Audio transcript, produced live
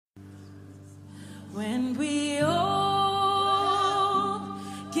when we all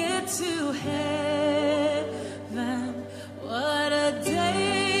get to heaven. What a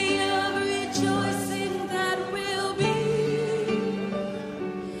day of rejoicing that will be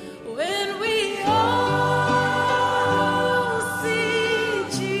when we all see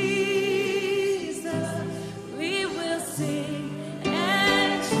Jesus. We will sing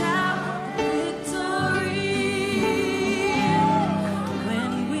and shout victory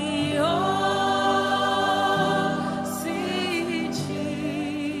when we all see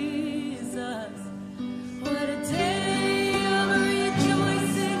Jesus. What a day of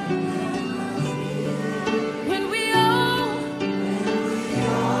rejoicing when we all,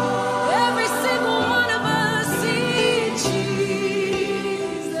 every single one of us see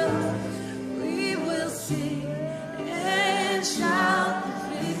Jesus. We will sing and shout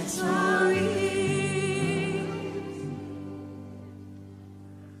victory.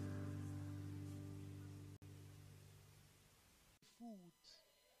 Food.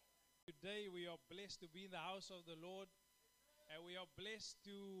 Today we are blessed to be in the house of the Lord, and we are blessed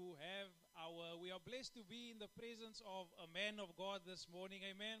to be in the presence of a man of God this morning.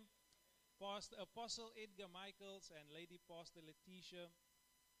 Amen. Pastor Apostle Edgar Michaels and Lady Pastor Letitia.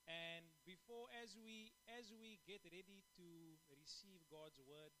 And as we get ready to receive God's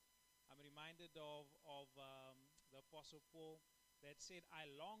word, I'm reminded of the Apostle Paul that said, "I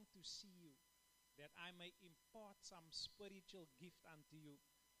long to see you, that I may impart some spiritual gift unto you,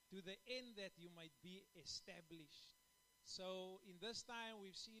 to the end that you might be established." So in this time,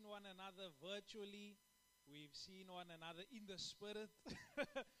 we've seen one another virtually, we've seen one another in the spirit,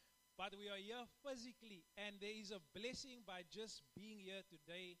 but we are here physically, and there is a blessing by just being here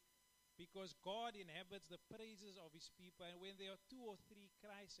today, because God inhabits the praises of his people, and when there are 2 or 3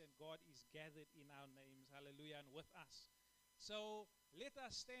 Christ and God is gathered in our names, hallelujah, and with us. So let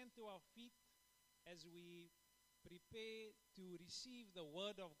us stand to our feet as we prepare to receive the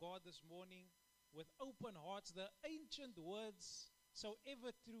word of God this morning with open hearts, the ancient words, so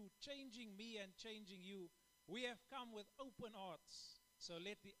ever true, changing me and changing you. We have come with open hearts, so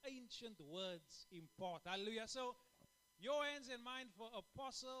let the ancient words impart. Hallelujah. So your hands and mine for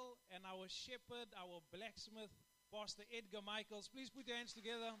Apostle and our shepherd, our blacksmith, Pastor Edgar Michaels. Please put your hands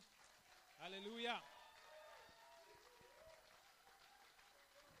together. Hallelujah.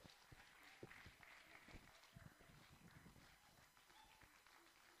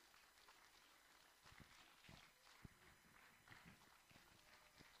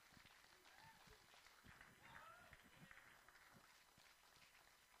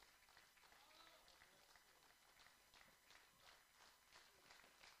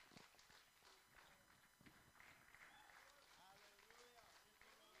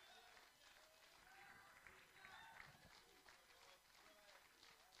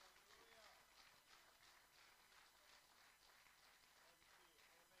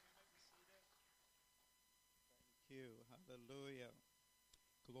 You. Hallelujah.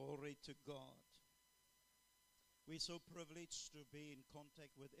 Glory to God. We're so privileged to be in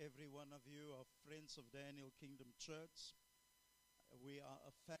contact with every one of you, our friends of Daniel Kingdom Church. We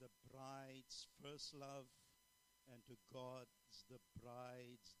are the bride's first love, and to God's the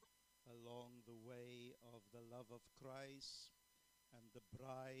bride's along the way of the love of Christ, and the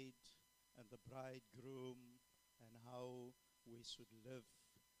bride and the bridegroom, and how we should live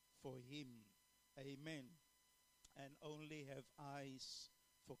for him. Amen. And only have eyes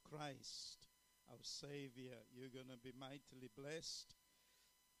for Christ, our Savior. You're going to be mightily blessed.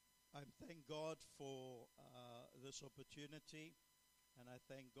 I thank God for this opportunity, and I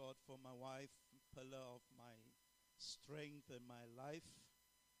thank God for my wife, pillar of my strength in my life.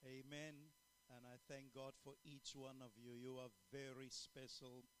 Amen. And I thank God for each one of you. You are very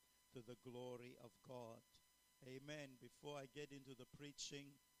special to the glory of God. Amen. Before I get into the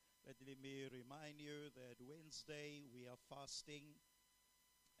preaching, let me remind you that Wednesday we are fasting.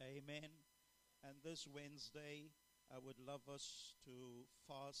 Amen. And this Wednesday, I would love us to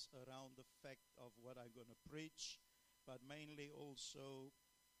fast around the fact of what I'm going to preach, but mainly also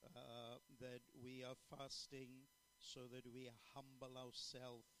that we are fasting so that we humble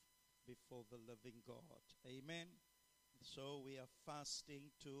ourselves before the living God. Amen. So we are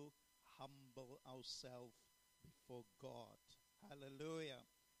fasting to humble ourselves before God. Hallelujah.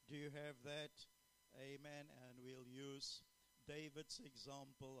 Do you have that? Amen. And we'll use David's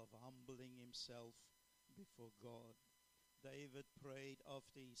example of humbling himself before God. David prayed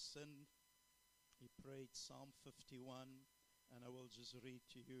after he sinned. He prayed Psalm 51, and I will just read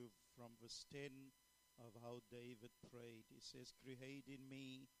to you from verse 10 of how David prayed. He says, "Create in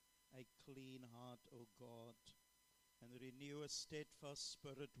me a clean heart, O God, and renew a steadfast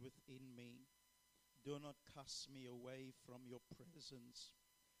spirit within me. Do not cast me away from your presence,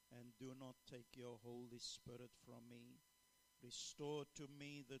 and do not take your Holy Spirit from me. Restore to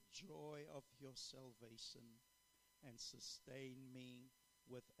me the joy of your salvation, and sustain me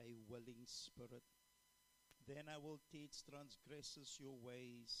with a willing spirit. Then I will teach transgressors your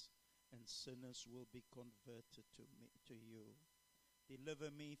ways, and sinners will be converted to you.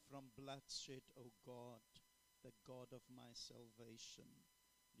 Deliver me from bloodshed, O God, the God of my salvation.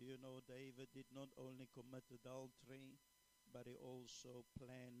 Do you know David did not only commit adultery, but he also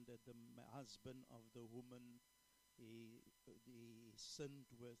planned that the husband of the woman he sinned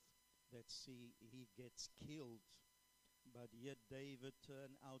with, that he gets killed. But yet David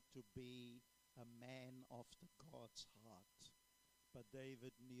turned out to be a man after God's heart. But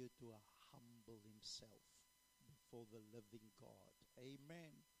David knew to humble himself before the living God.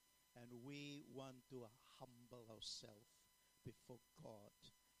 Amen. And we want to humble ourselves before God.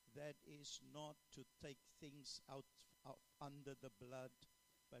 That is not to take things out under the blood,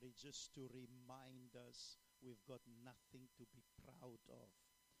 but it's just to remind us we've got nothing to be proud of.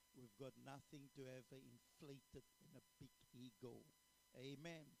 We've got nothing to ever inflate it in a big ego.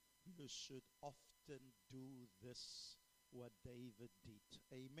 Amen. You should often do this, what David did.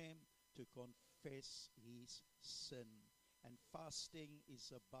 Amen. To confess his sin. And fasting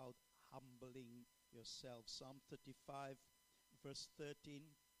is about humbling yourself. Psalm 35, verse 13,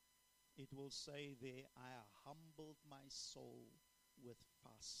 it will say there, I humbled my soul with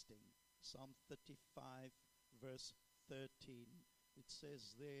fasting. Psalm 35, verse 13, it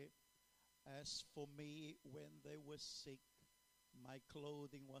says there, as for me, when they were sick, my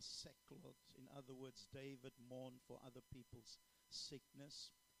clothing was sackcloth. In other words, David mourned for other people's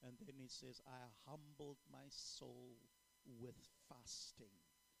sickness. And then it says, I humbled my soul with fasting.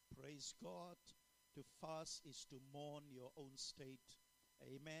 Praise God. To fast is to mourn your own state.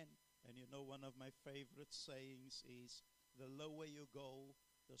 Amen. And you know, one of my favorite sayings is, the lower you go,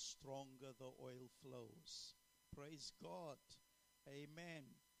 the stronger the oil flows. Praise God. Amen.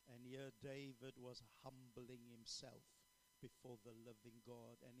 And here David was humbling himself before the living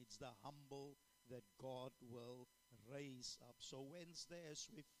God. And it's the humble that God will raise up. So Wednesday as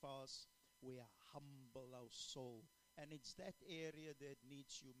we fast, we humble our soul. And it's that area that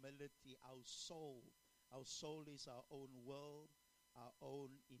needs humility, our soul. Our soul is our own world, our own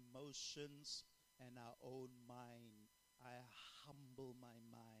emotions, and our own mind. I humble my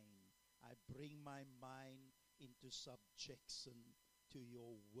mind. I bring my mind into subjection to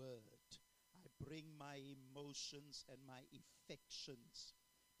your word. I bring my emotions and my affections,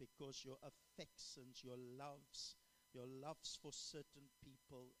 because your affections, your loves for certain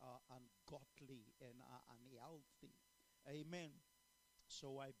people are ungodly and are unhealthy. Amen.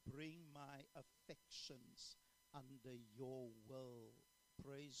 So I bring my affections under your will.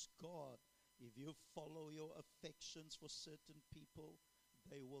 Praise God. If you follow your affections for certain people,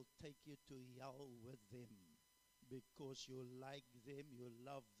 they will take you to hell with them, because you like them, you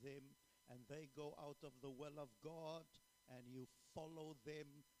love them, and they go out of the will of God, and you follow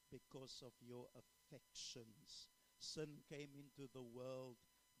them because of your affections. Sin came into the world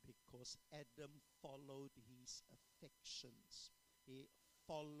because Adam followed his affections. He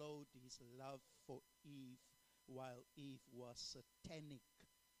followed his love for Eve, while Eve was satanic.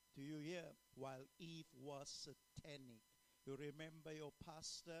 Do you hear? While Eve was satanic. You remember your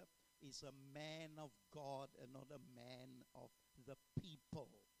pastor is a man of God and not a man of the people.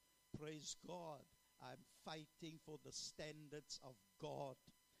 Praise God. I'm fighting for the standards of God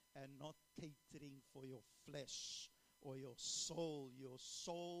and not catering for your flesh or your soul. Your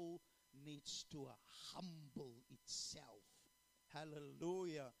soul needs to humble itself.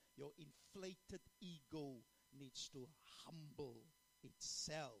 Hallelujah. Your inflated ego needs to humble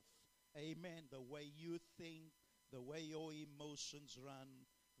itself. Amen. The way you think, the way your emotions run,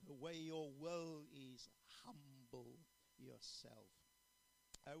 the way your will is, humble yourself.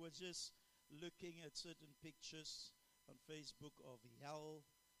 I was just looking at certain pictures on Facebook of hell,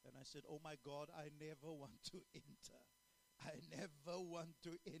 and I said, oh my God, I never want to enter. I never want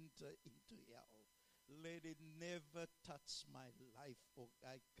to enter into hell. Let it never touch my life, or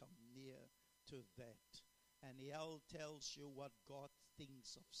I come near to that. And hell tells you what God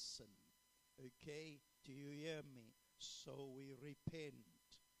thinks of sin. Okay? Do you hear me? So we repent.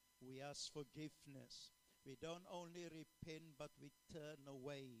 We ask forgiveness. We don't only repent, but we turn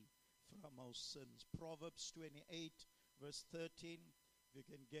away from our sins. Proverbs 28, verse 13. If you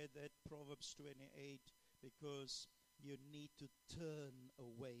can get that, Proverbs 28, because you need to turn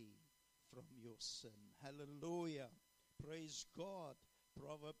away from your sin. Hallelujah. Praise God.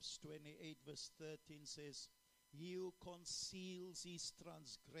 Proverbs 28, verse 13 says, He who conceals his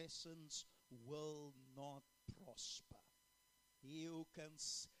transgressions will not prosper. He who can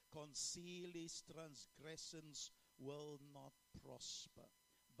conceal his transgressions will not prosper.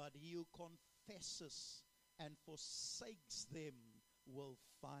 But he who confesses and forsakes them will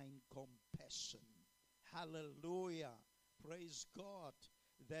find compassion. Hallelujah. Praise God.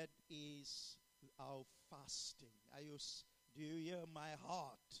 That is our fasting. Do you hear my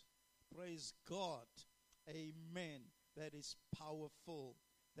heart? Praise God. Amen. That is powerful.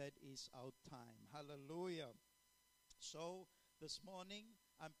 That is our time. Hallelujah. So, this morning,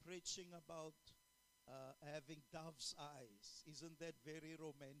 I'm preaching about having dove's eyes. Isn't that very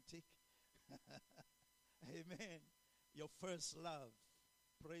romantic? Amen. Your first love.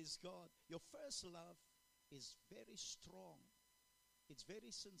 Praise God. Your first love is very strong. It's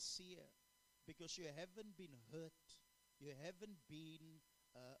very sincere because you haven't been hurt. You haven't been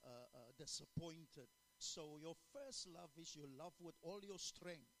disappointed. So your first love is you love with all your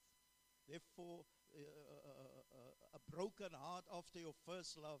strength. Therefore, a broken heart after your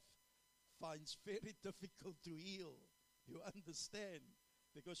first love finds very difficult to heal. You understand?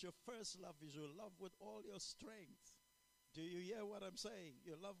 Because your first love is you love with all your strength. Do you hear what I'm saying?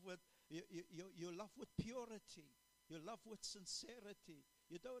 You love with you love with purity. You love with sincerity.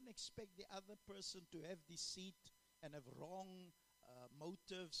 You don't expect the other person to have deceit and have wrong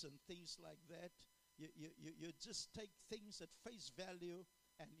motives and things like that. You just take things at face value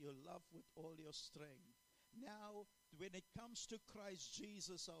and you love with all your strength. Now, when it comes to Christ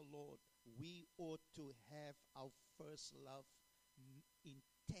Jesus our Lord, we ought to have our first love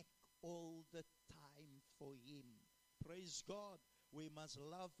intact all the time for Him. Praise God. We must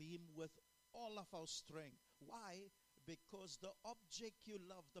love Him with all of our strength. Why? Because the object you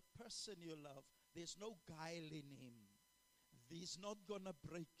love, the person you love, there's no guile in him. He's not going to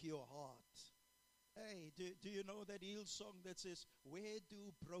break your heart. Hey, do you know that Hillsong that says, where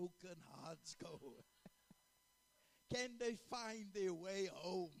do broken hearts go? Can they find their way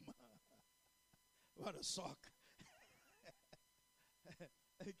home? What a sock.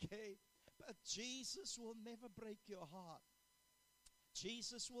 Okay? But Jesus will never break your heart.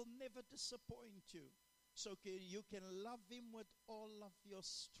 Jesus will never disappoint you. So you can love Him with all of your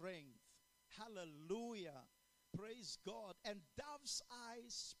strength. Hallelujah. Praise God. And dove's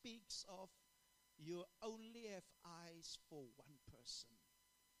eyes speaks of you only have eyes for one person.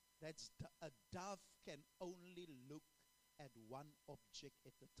 That's a dove can only look at one object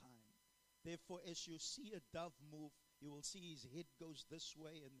at a time. Therefore, as you see a dove move, you will see his head goes this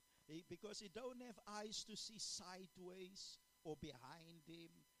way, and because he don't have eyes to see sideways or behind him,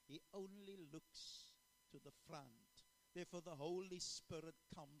 he only looks to the front. Therefore, the Holy Spirit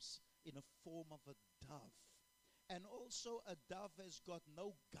comes in a form of a dove. And also, a dove has got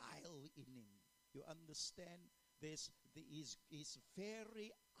no guile in him. You understand? He's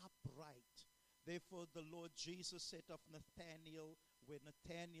very upright. Therefore, the Lord Jesus said of Nathanael, when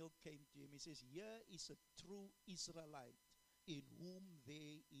Nathanael came to him, he says, here is a true Israelite in whom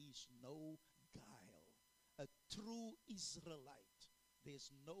there is no guile. A true Israelite.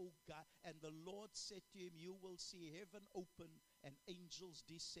 There's no guile. And the Lord said to him, you will see heaven open and angels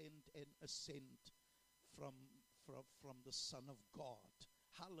descend and ascend from the Son of God.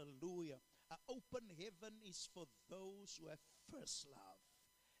 Hallelujah. An open heaven is for those who have first love.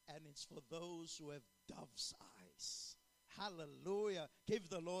 And it's for those who have dove's eyes. Hallelujah. Give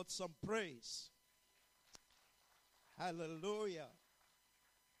the Lord some praise. Hallelujah.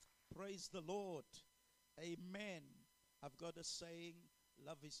 Praise the Lord. Amen. I've got a saying,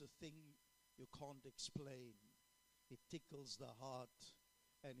 love is a thing you can't explain. It tickles the heart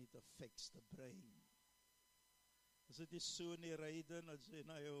and it affects the brain. As it is so nie reden, as jy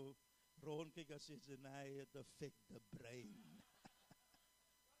na jou rondkyk, as jy sê, nee, it affect the brain.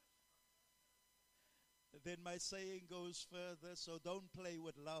 Then my saying goes further, so don't play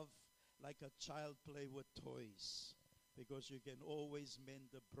with love like a child play with toys, because you can always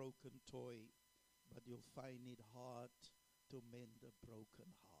mend a broken toy, but you'll find it hard to mend a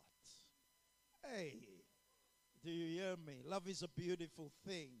broken heart. Hey, do you hear me? Love is a beautiful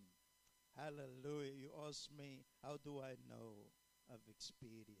thing. Hallelujah. You ask me, how do I know? I've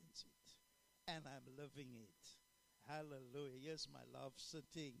experienced it. And I'm living it. Hallelujah. Yes, my love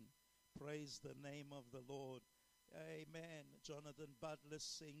sitting. Praise the name of the Lord. Amen. Jonathan Butler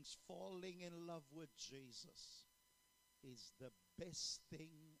sings, falling in love with Jesus is the best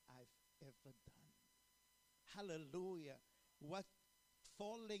thing I've ever done. Hallelujah. What?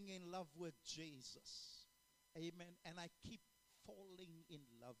 Falling in love with Jesus. Amen. And I keep falling in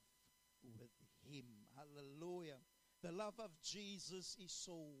love with Him. Hallelujah. The love of Jesus is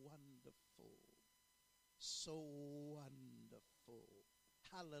so wonderful. so wonderful.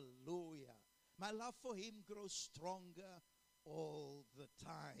 Hallelujah. My love for him grows stronger all the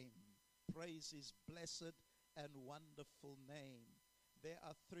time. Praise his blessed and wonderful name. There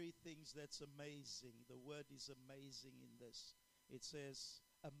are three things that's amazing. The word is amazing in this. It says,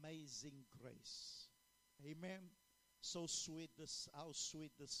 amazing grace. Amen. So sweet, how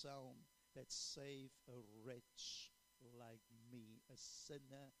sweet the sound that saved a wretch like me, a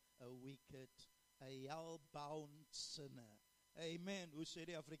sinner, a wicked, a hell-bound sinner. Amen. Hoe sê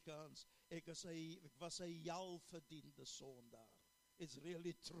die Afrikaans? Ek was 'n hel-verdiende sondaar. It's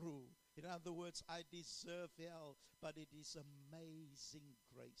really true. In other words, I deserve hell, but it is amazing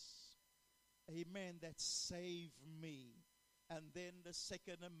grace. Amen. That saved me. And then the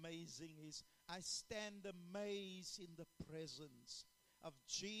second amazing is, I stand amazed in the presence of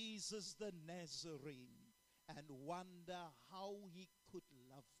Jesus the Nazarene and wonder how he could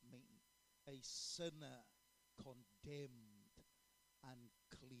love me, a sinner, condemned,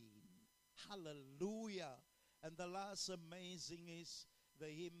 unclean. Hallelujah. And the last amazing is the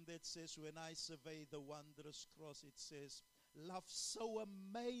hymn that says, when I survey the wondrous cross, it says, love so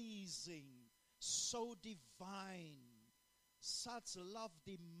amazing, so divine. Such love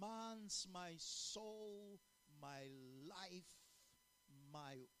demands my soul, my life,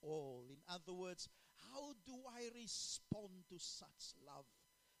 my all. In other words, how do I respond to such love?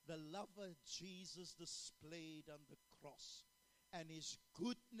 The love of Jesus displayed on the cross, and his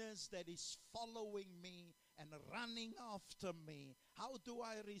goodness that is following me and running after me. How do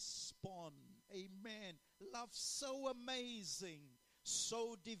I respond? Amen. Love so amazing,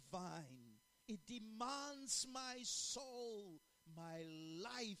 so divine. It demands my soul, my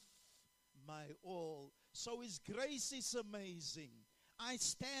life, my all. So his grace is amazing. I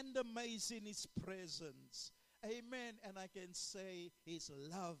stand amazed in his presence. Amen. And I can say his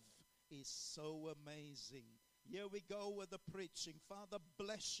love is so amazing. Here we go with the preaching. Father,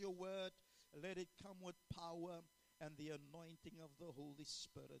 bless your word. Let it come with power and the anointing of the Holy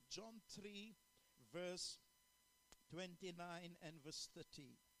Spirit. John 3, verse 29 and verse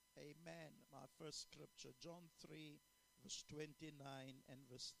 30. Amen. My first scripture, John 3, verse 29 and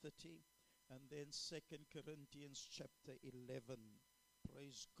verse 30. And then 2 Corinthians chapter 11.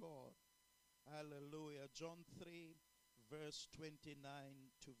 Praise God. Hallelujah. John 3, verse 29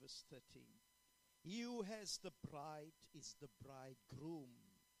 to verse 30. He who has the bride is the bridegroom.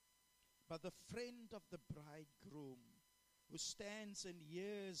 But the friend of the bridegroom, who stands and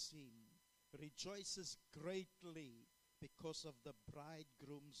hears him, rejoices greatly because of the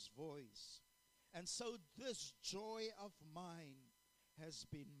bridegroom's voice. And so this joy of mine has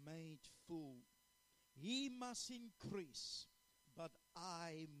been made full. He must increase, but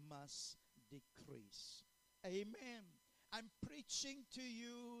I must decrease. Amen. I'm preaching to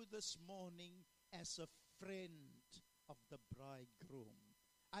you this morning as a friend of the bridegroom.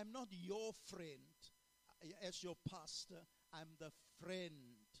 I'm not your friend as your pastor. I'm the friend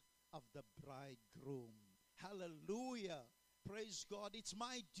of the bridegroom. Hallelujah. Praise God. It's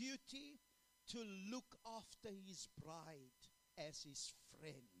my duty to look after his bride as his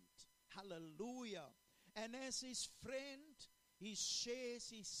friend. Hallelujah. And as his friend, he shares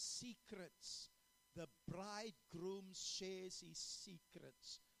his secrets. The bridegroom shares his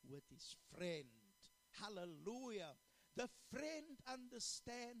secrets with his friend. Hallelujah. The friend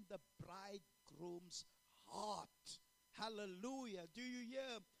understands the bridegroom's heart. Hallelujah. Do you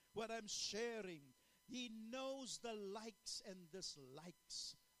hear what I'm sharing? He knows the likes and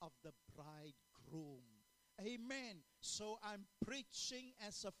dislikes of the bridegroom. Amen. So I'm preaching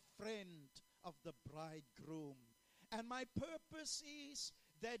as a friend of the bridegroom. And my purpose is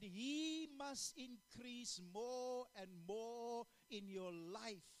that he must increase more and more in your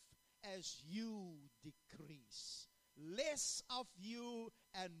life as you decrease. Less of you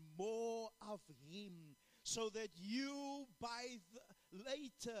and more of him, so that you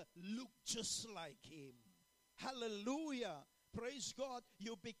later look just like him. Hallelujah. Praise God.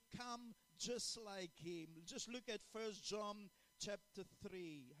 You become just like him. Just look at 1 John chapter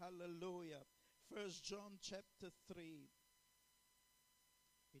 3. Hallelujah. 1 John chapter 3.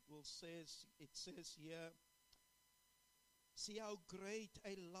 It says here, see how great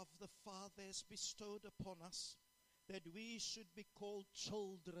a love the Father has bestowed upon us, that we should be called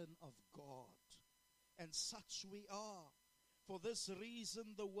children of God. And such we are. For this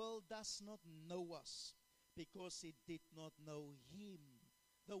reason the world does not know us, because it did not know him.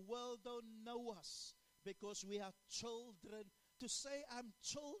 The world don't know us because we are children. To say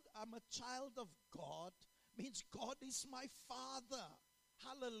I'm a child of God means God is my Father.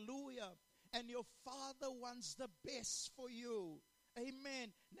 Hallelujah. And your Father wants the best for you.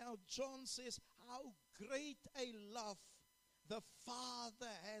 Amen. Now John says, how great a love the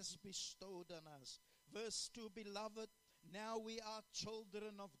Father has bestowed on us. Verse 2, beloved, now we are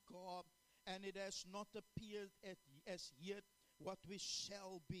children of God, and it has not appeared as yet what we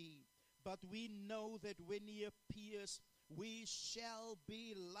shall be. But we know that when he appears, we shall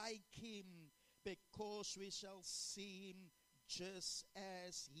be like him, because we shall see him just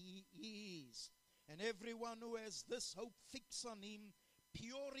as he is. And everyone who has this hope fixed on him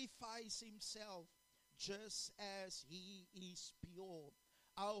purifies himself just as he is pure.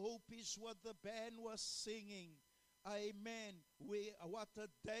 Our hope is what the band was singing. Amen. What a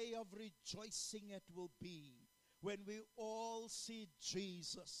day of rejoicing it will be when we all see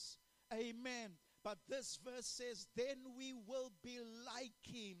Jesus. Amen. But this verse says, then we will be like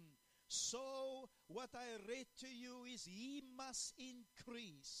him. So what I read to you is, he must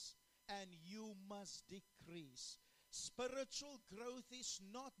increase and you must decrease. Spiritual growth is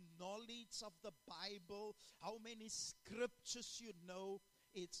not knowledge of the Bible, how many scriptures you know.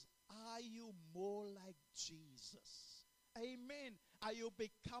 It's, are you more like Jesus? Amen. Are you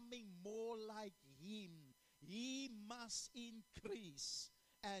becoming more like him? He must increase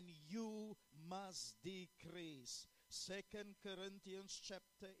and you must decrease. 2 Corinthians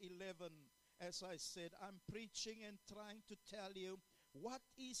chapter 11. As I said, I'm preaching and trying to tell you what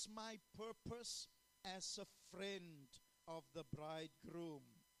is my purpose as a friend of the bridegroom.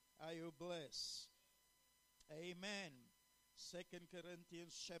 Are you blessed? Amen. 2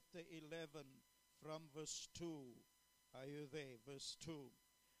 Corinthians chapter 11 from verse 2. Are you there? Verse 2.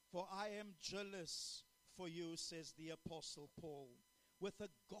 For I am jealous for you, says the Apostle Paul, with a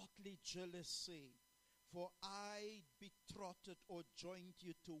godly jealousy. For I betrothed or joined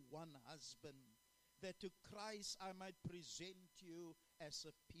you to one husband, that to Christ I might present you as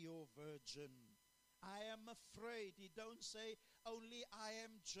a pure virgin. I am afraid. He don't say only I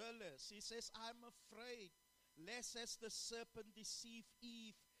am jealous. He says I'm afraid, lest as the serpent deceived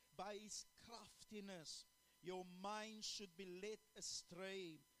Eve by his craftiness, your mind should be led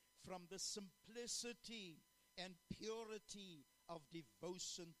astray from the simplicity and purity of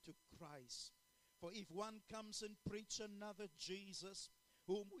devotion to Christ. For if one comes and preach another Jesus,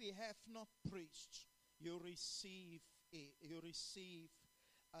 whom we have not preached, you receive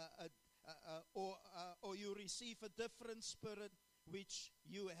a different spirit which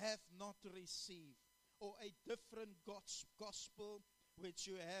you have not received, or a different gospel which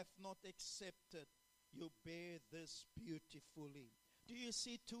you have not accepted. You bear this beautifully. Do you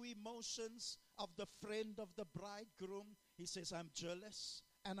see two emotions of the friend of the bridegroom? He says, I'm jealous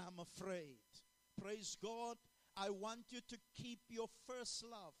and I'm afraid. Praise God. I want you to keep your first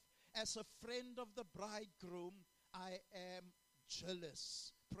love. As a friend of the bridegroom, I am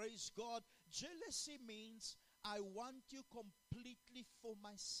jealous. Praise God. Jealousy means I want you completely for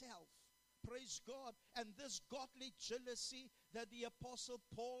myself. Praise God. And this godly jealousy that the Apostle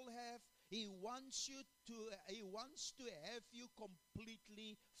Paul have, he wants to have you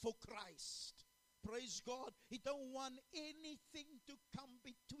completely for Christ. Praise God. He don't want anything to come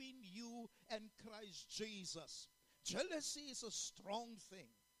between you and Christ Jesus. Jealousy is a strong thing.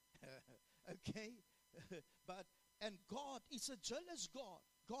 Okay? And God is a jealous God.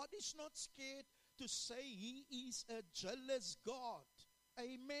 God is not scared to say he is a jealous God.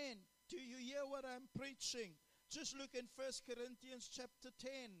 Amen. Do you hear what I'm preaching? Just look in 1 Corinthians chapter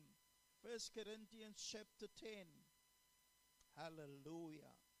 10. 1 Corinthians chapter 10.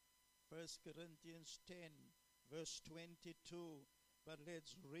 Hallelujah. 1 Corinthians 10, verse 22. But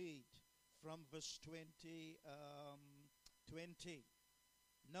let's read from verse 20.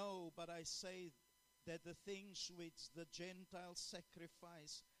 No, but I say that the things which the Gentiles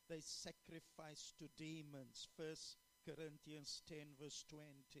sacrifice, they sacrifice to demons. 1 Corinthians 10, verse 20.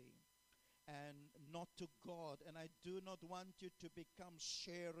 And not to God. And I do not want you to become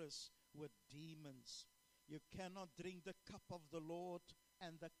sharers with demons. You cannot drink the cup of the Lord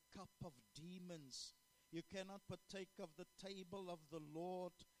and the cup of demons. You cannot partake of the table of the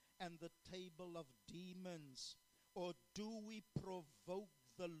Lord and the table of demons. Or do we provoke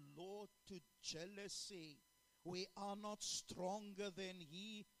the Lord to jealousy? We are not stronger than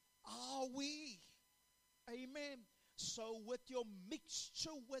he, are we? Amen. So with your mixture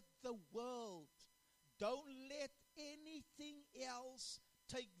with the world, don't let anything else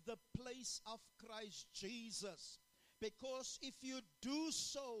take the place of Christ Jesus. Because if you do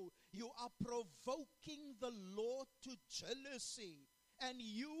so, you are provoking the Lord to jealousy. And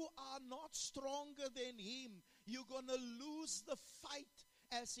you are not stronger than him. You're going to lose the fight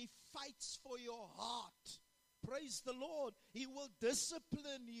as he fights for your heart. Praise the Lord. He will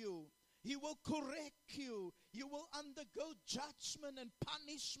discipline you. He will correct you. You will undergo judgment and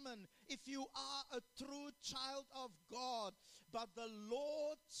punishment if you are a true child of God. But the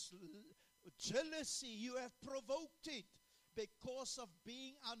Lord's jealousy, you have provoked it because of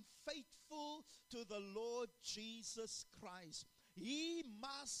being unfaithful to the Lord Jesus Christ. He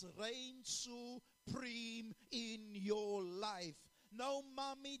must reign supreme in your life. No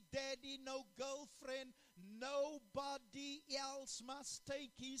mommy, daddy, no girlfriend, nobody else must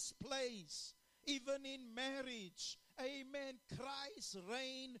take his place. Even in marriage, amen, Christ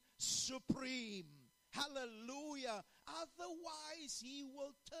reign supreme. Hallelujah. Otherwise, he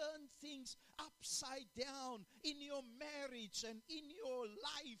will turn things upside down in your marriage and in your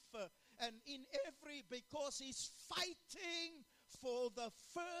life and in every, because he's fighting for the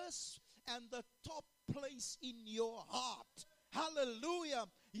first and the top place in your heart. Hallelujah.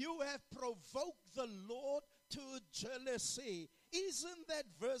 You have provoked the Lord to jealousy. Isn't that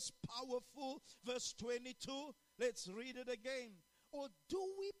verse powerful? Verse 22. Let's read it again. Or do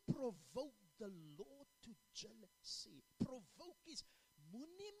we provoke the Lord to jealousy? Provoke is,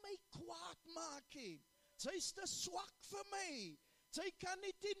 moenie my kwaad maak nie. Sy's te swak vir my. Sy kan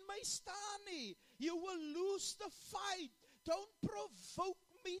nie teen my staan nie. You will lose the fight. Don't provoke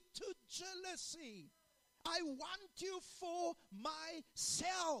me to jealousy. I want you for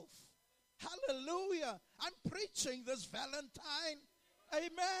myself. Hallelujah. I'm preaching this Valentine.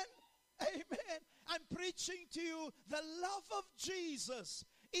 Amen. Amen. I'm preaching to you the love of Jesus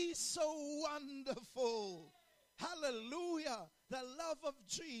is so wonderful. Hallelujah. The love of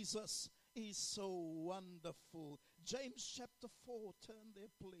Jesus is so wonderful. James chapter 4. Turn there,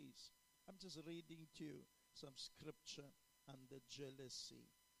 please. I'm just reading to you some scripture on the jealousy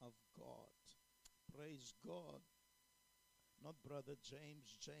of God. Praise God. Not brother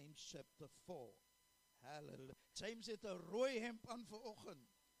James, James chapter 4. Hallelujah. James het 'n rooi hemp aan vanoggend.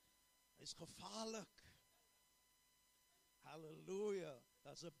 Hy's gevaarlik. Hallelujah.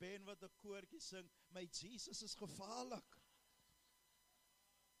 Daar's 'n band wat 'n koortjie sing, my Jesus is gevaarlik.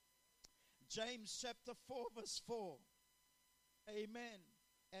 James chapter 4 verse 4. Amen.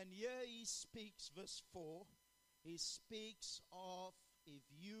 And here he speaks, verse 4. He speaks of if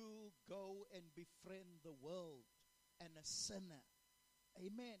you go and befriend the world and a sinner.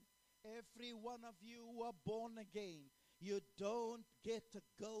 Amen. Every one of you who are born again, you don't get a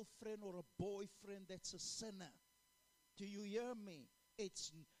girlfriend or a boyfriend that's a sinner. Do you hear me?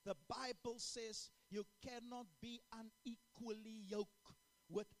 The Bible says you cannot be unequally yoked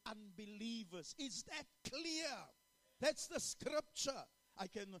with unbelievers. Is that clear? That's the scripture. I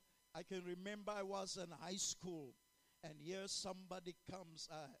can remember I was in high school, and here somebody comes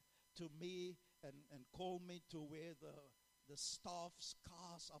to me and call me to where the staff's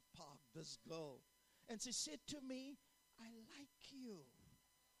cars are parked, this girl. And she said to me, I like you.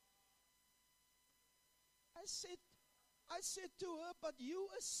 I said to her, but you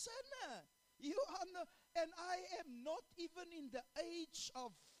a sinner. You are not, and I am not even in the age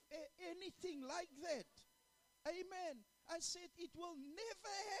of anything like that. Amen. I said, it will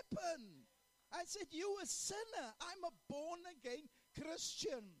never happen. I said, you a sinner. I'm a born-again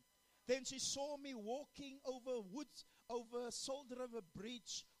Christian. Then she saw me walking over Salt River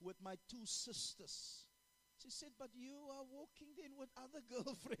Bridge with my two sisters. She said, but you are walking then with other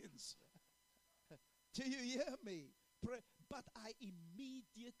girlfriends. Do you hear me? But I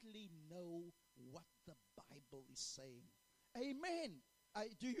immediately know what the Bible is saying. Amen.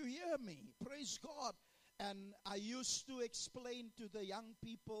 Do you hear me? Praise God. And I used to explain to the young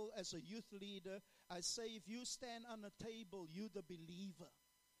people as a youth leader, I say, if you stand on a table, you the believer.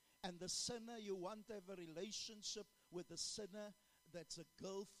 And the sinner, you want to have a relationship with the sinner that's a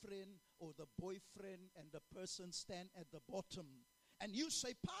girlfriend or the boyfriend, and the person stand at the bottom. And you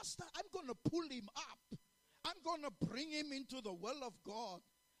say, Pastor, I'm going to pull him up. I'm going to bring him into the will of God.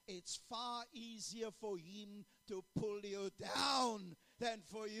 It's far easier for him to pull you down than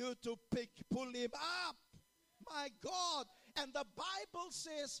for you to pull him up. My God. And the Bible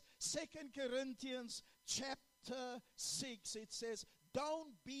says, 2 Corinthians chapter 6, it says,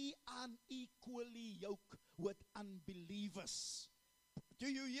 don't be unequally yoked with unbelievers. Do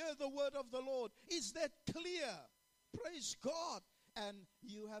you hear the word of the Lord? Is that clear? Praise God. And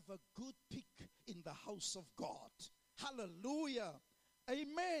you have a good pick in the house of God. Hallelujah.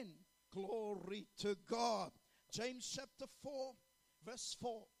 Amen. Glory to God. James chapter 4, verse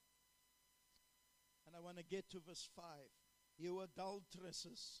 4. And I want to get to verse 5. You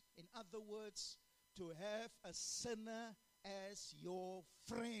adulteresses. In other words, to have a sinner as your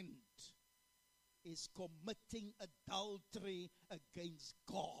friend is committing adultery against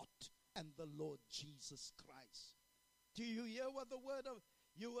God and the Lord Jesus Christ. Do you hear what the word of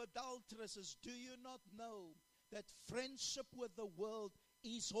You adulteresses, do you not know that friendship with the world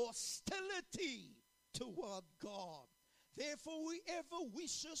is hostility toward God? Therefore, whoever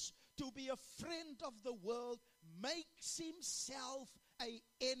wishes to be a friend of the world makes himself an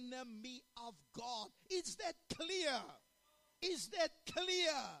enemy of God. Is that clear? Is that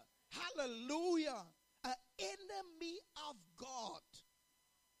clear? Hallelujah. An enemy of God.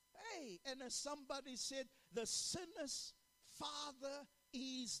 Hey, and as somebody said, the sinner's father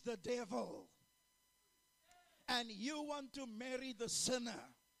is the devil. And you want to marry the sinner.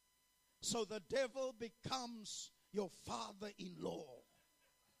 So the devil becomes your father-in-law.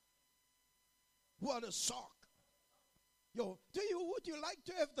 What a shock. Would you like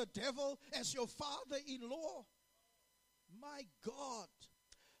to have the devil as your father-in-law? My God.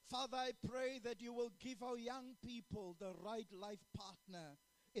 Father, I pray that you will give our young people the right life partner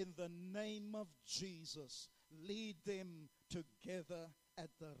in the name of Jesus. Lead them together at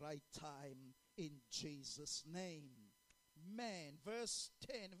the right time in Jesus' name. Man, verse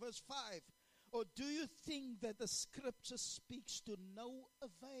 5. Or do you think that the scripture speaks to no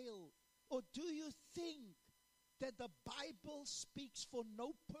avail? Or do you think that the Bible speaks for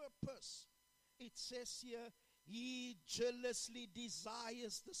no purpose? It says here, he jealously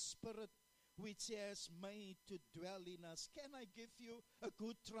desires the Spirit which he has made to dwell in us. Can I give you a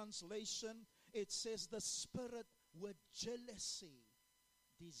good translation? It says the Spirit with jealousy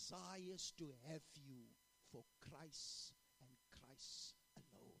desires to have you for Christ and Christ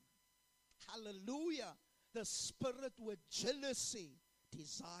alone. Hallelujah. The Spirit with jealousy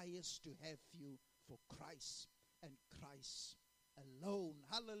desires to have you for Christ and Christ alone.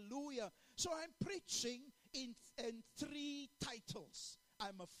 Hallelujah. So I'm preaching in 3 titles.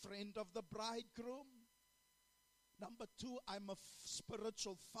 I'm a friend of the bridegroom. Number 2, I'm a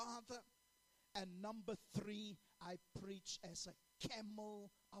spiritual father. And number 3, I preach as a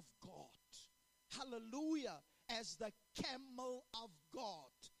camel of God. Hallelujah. As the camel of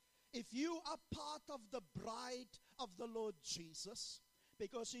God. If you are part of the bride of the Lord Jesus,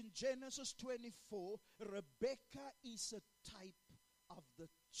 because in Genesis 24, Rebecca is a type of the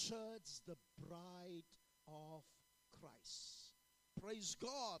church, the bride of Christ. Praise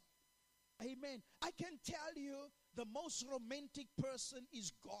God. Amen. I can tell you the most romantic person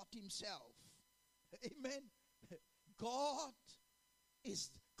is God himself. Amen. God is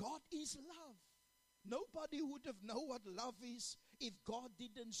love. Nobody would have known what love is if God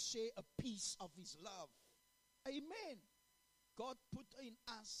didn't share a piece of his love. Amen. God put in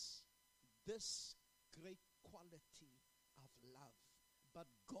us this great quality of love. But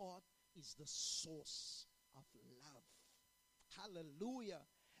God is the source of love. Hallelujah.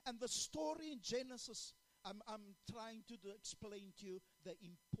 And the story in Genesis, I'm trying to explain to you the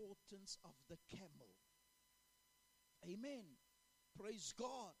importance of the camel. Amen. Praise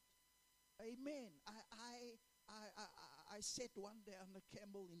God. Amen. I sat one day on a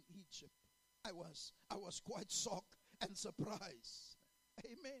camel in Egypt. I was quite shocked and surprised.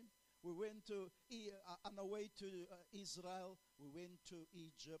 Amen. We went on our way to Israel. We went to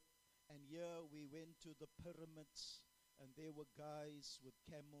Egypt, and here we went to the pyramids, and there were guys with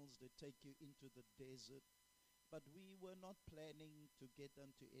camels that take you into the desert. But we were not planning to get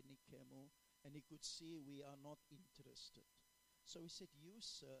onto any camel, and he could see we are not interested. So he said, "You,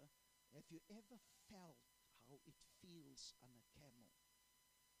 sir, have you ever felt how it feels on a camel?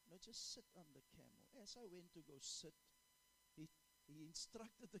 No, just sit on the camel." As I went to go sit, he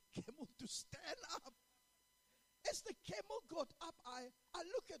instructed the camel to stand up. As the camel got up, I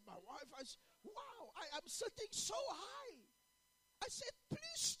look at my wife. I said, "Wow, I'm sitting so high." I said,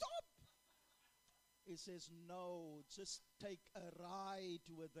 "Please stop." He says, "No, just take a ride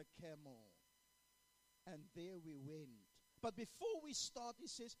with the camel." And there we went. But before we start, he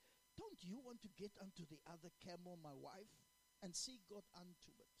says, "Don't you want to get onto the other camel, my wife?" And she got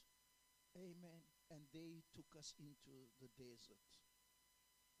onto it. Amen. And they took us into the desert.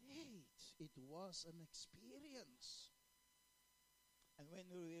 It was an experience. And when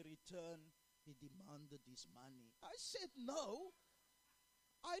we returned, he demanded his money. I said, "No,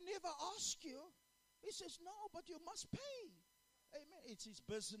 I never asked you." He says, "No, but you must pay." Amen. It's his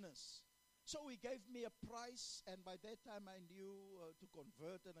business. So he gave me a price, and by that time I knew to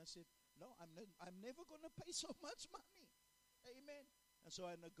convert, and I said, "No, I'm never going to pay so much money." Amen. And so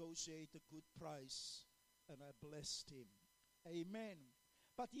I negotiated a good price, and I blessed him. Amen.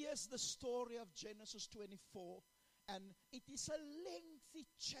 But here's the story of Genesis 24, and it is a lengthy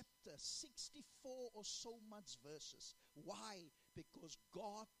chapter, 64 or so much verses. Why? Because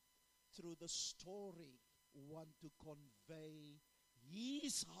God, through the story, want to convey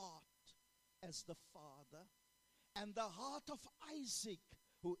his heart as the father and the heart of Isaac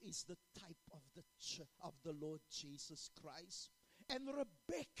who is the type of the of the Lord Jesus Christ, and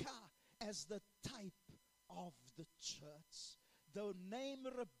Rebecca as the type of the church. The name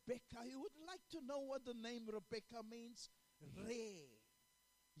Rebecca, you would like to know what the name Rebecca means? Rare,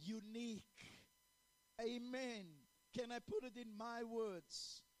 unique. Amen. Can I put it in my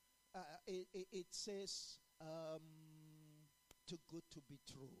words? It says, too good to be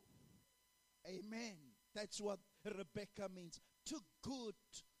true. Amen. That's what Rebecca means. Too good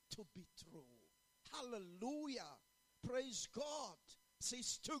to be true. Hallelujah. Praise God.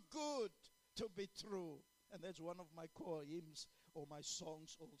 Says too good to be true. And that's one of my core hymns or my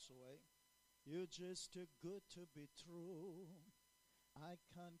songs also, eh? You're just too good to be true. I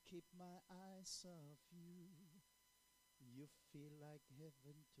can't keep my eyes off you. You feel like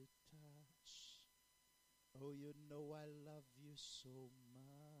heaven to touch. Oh, you know I love you so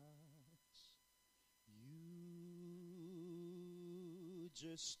much. You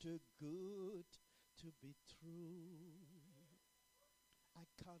just too good to be true. I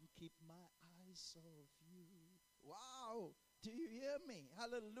can't keep my eyes off you. Wow. Do you hear me?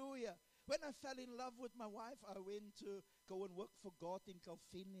 Hallelujah. When I fell in love with my wife, I went to go and work for God in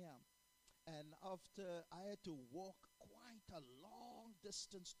Calvinia. And after, I had to walk quite a long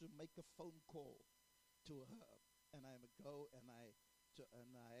distance to make a phone call to her. And I would go and I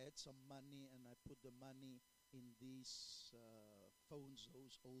had some money, and I put the money in these phones,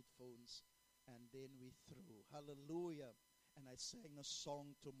 those old phones, and then we threw. Hallelujah. And I sang a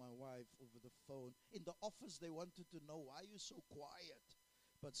song to my wife over the phone. In the office, they wanted to know, why are you so quiet?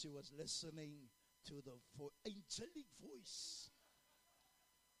 But she was listening to the angelic voice.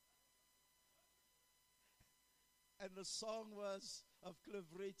 And the song was of Cliff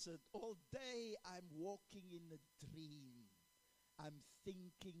Richard. All day I'm walking in a dream. I'm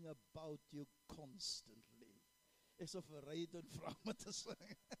thinking about you constantly. Is of a reden vrouw met te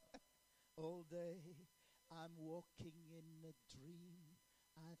sing. All day I'm walking in a dream.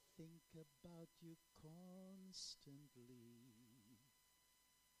 I think about you constantly.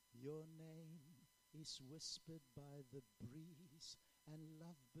 Your name is whispered by the breeze, and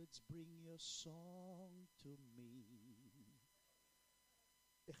lovebirds bring your song to me.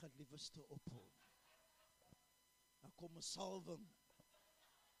 Ek gaan liewerste ophou. Daar kom 'n salwing.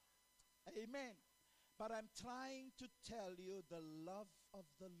 Amen. But I'm trying to tell you the love of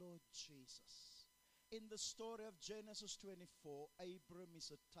the Lord Jesus. In the story of Genesis 24, Abram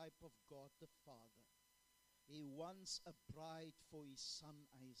is a type of God the Father. He wants a bride for his son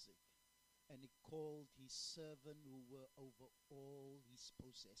Isaac, and he called his servant who were over all his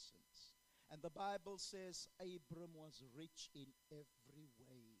possessions. And the Bible says Abram was rich in every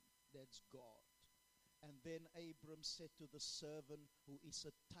way. That's God. And then Abram said to the servant, who is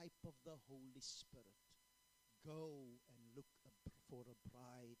a type of the Holy Spirit, go and look for a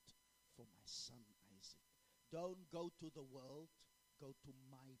bride for my son Isaac. Don't go to the world, go to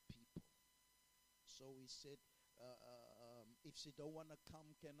my people. So he said, if she don't want to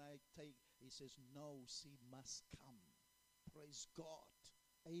come, can I take? He says, no, she must come. Praise God.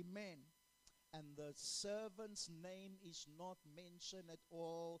 Amen. And the servant's name is not mentioned at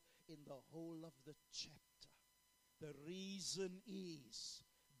all in the whole of the chapter. The reason is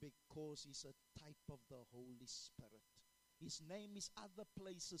because he's a type of the Holy Spirit. His name is other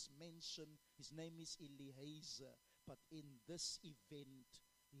places mentioned. His name is Eliezer. But in this event,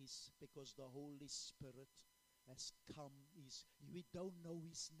 is because the Holy Spirit has come. We don't know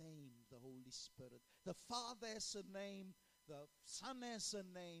his name, the Holy Spirit. The Father has a name, the Son has a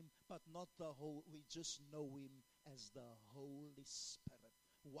name, but not the whole. We just know him as the Holy Spirit.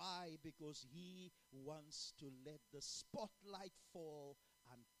 Why? Because he wants to let the spotlight fall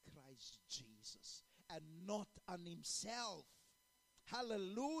on Christ Jesus and not on himself.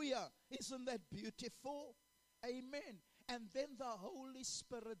 Hallelujah. Isn't that beautiful? Amen. And then the Holy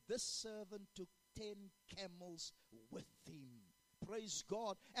Spirit, this servant took 10 camels with him. Praise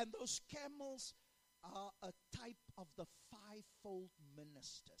God. And those camels are a type of the fivefold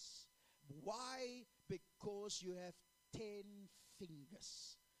ministers. Why? Because you have 10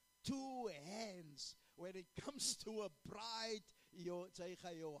 fingers, 2 hands. When it comes to a bride, jy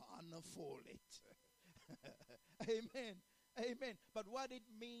gaan jou hande vol het. Amen. Amen. But what it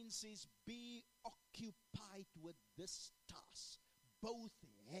means is be occupied with this task. Both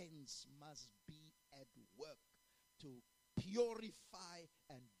hands must be at work to purify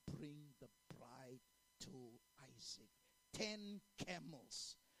and bring the bride to Isaac. 10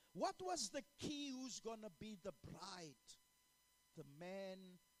 camels. What was the key? Who's going to be the bride? The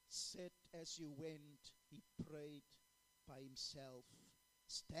man said as he went, he prayed by himself,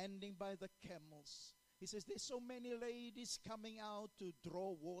 standing by the camels. He says, there's so many ladies coming out to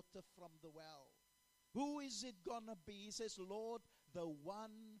draw water from the well. Who is it gonna be? He says, Lord, the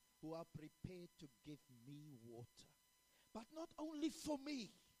one who are prepared to give me water. But not only for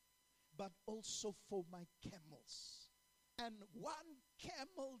me, but also for my camels. And one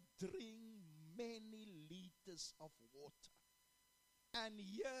camel drink many liters of water. And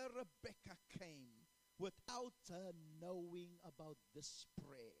here Rebecca came without her knowing about this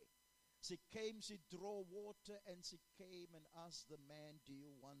prayer. She came, she drew water, and she came and asked the man, do you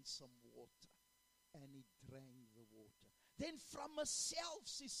want some water? And he drank the water. Then from herself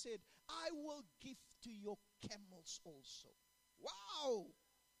she said, I will give to your camels also. Wow!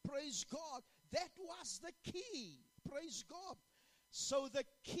 Praise God. That was the key. Praise God. So the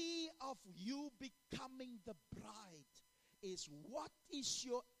key of you becoming the bride is, what is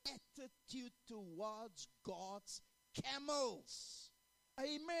your attitude towards God's camels?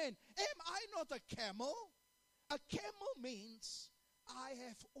 Amen. Am I not a camel? A camel means I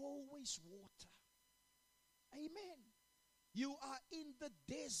have always water. Amen. You are in the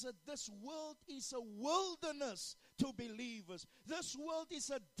desert. This world is a wilderness to believers. This world is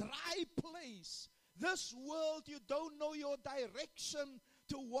a dry place. This world, you don't know your direction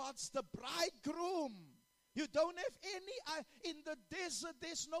towards the bridegroom. You don't have any, in the desert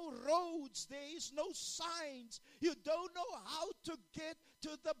there's no roads, there is no signs. You don't know how to get to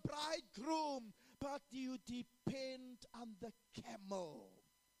the bridegroom, but you depend on the camel.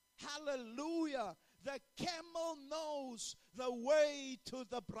 Hallelujah. The camel knows the way to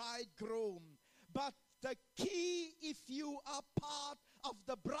the bridegroom. But the key, if you are part of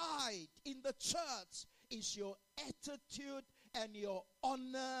the bride in the church, is your attitude and your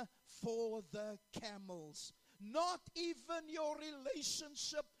honor for the camels. Not even your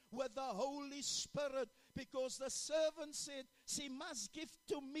relationship with the Holy Spirit, because the servant said, she must give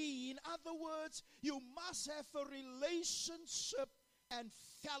to me. In other words, you must have a relationship and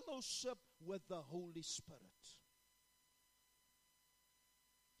fellowship with the Holy Spirit.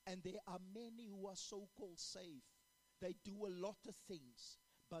 And there are many who are so-called saved. They do a lot of things,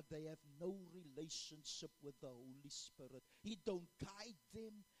 but they have no relationship with the Holy Spirit. He don't guide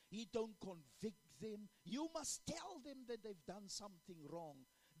them. He don't convict them. You must tell them that they've done something wrong.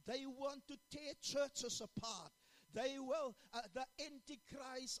 They want to tear churches apart. They will, the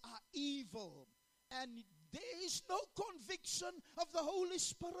Antichrists are evil. And there is no conviction of the Holy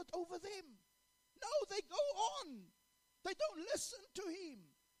Spirit over them. No, they go on. They don't listen to Him.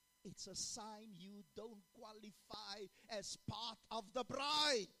 It's a sign you don't qualify as part of the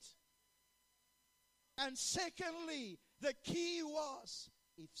bride. And secondly, the key was,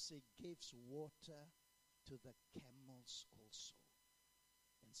 if she gives water to the camels also.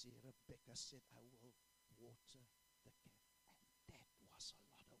 And see, Rebecca said, I will water the camel. And that was a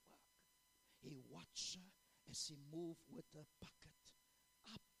lot of work. He watched her as she moved with her bucket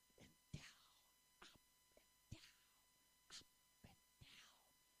up and down, up and down, up and down, up and down,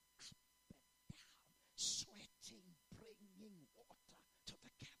 sweating, bringing water to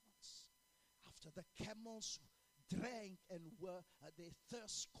the camels. After the camels drank and were their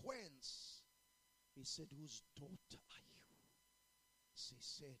thirst quenched, he said, whose daughter are you? She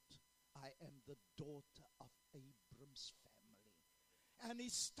said, I am the daughter of Abram's family. And he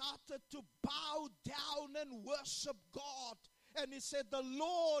started to bow down and worship God. And he said, the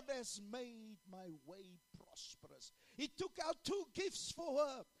Lord has made my way prosperous. He took out 2 gifts for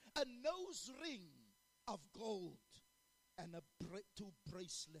her, a nose ring of gold and 2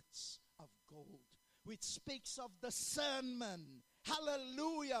 bracelets of gold, which speaks of discernment.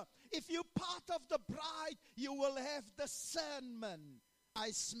 Hallelujah. If you're part of the bride, you will have discernment.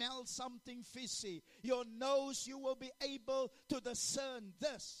 I smell something fishy. Your nose, you will be able to discern.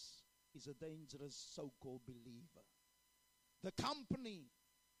 This is a dangerous so-called believer. The company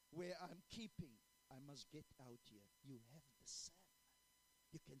where I'm keeping, I must get out here. You have discernment.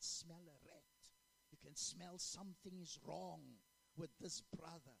 You can smell a rat. You can smell something is wrong with this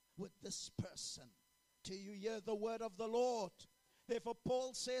brother, with this person. Till you hear the word of the Lord. Therefore,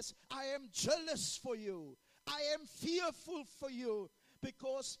 Paul says, I am jealous for you. I am fearful for you.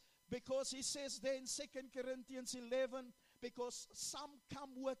 Because he says there in 2 Corinthians 11, because some come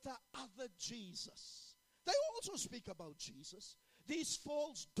with the other Jesus. They also speak about Jesus. These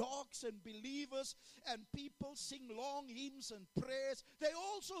false dogs and believers and people sing long hymns and prayers. They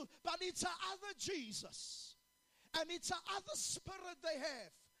also, but it's a other Jesus. And it's a other spirit they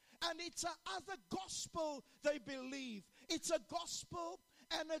have. And it's a other gospel they believe. It's a gospel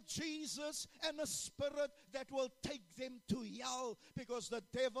and a Jesus and a spirit that will take them to hell, because the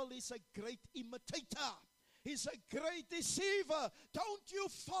devil is a great imitator. He's a great deceiver. Don't you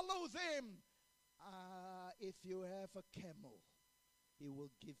follow them. if you have a camel, he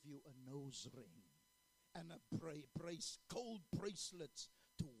will give you a nose ring and a gold bracelets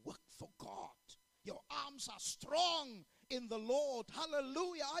to work for God. Your arms are strong in the Lord.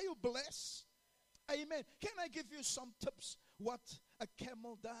 Hallelujah. Are you blessed? Amen. Can I give you some tips what a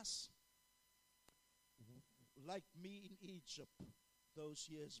camel does? Like me in Egypt those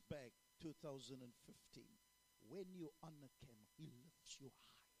years back, 2015. When you on a camel, he lifts you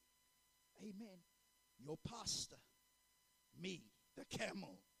high. Amen. Your pastor, me, the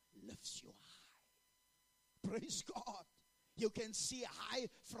camel, lifts you high. Praise God. You can see high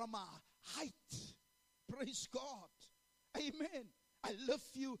from a height. Praise God. Amen. I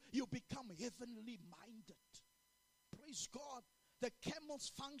lift you. You become heavenly minded. Praise God. The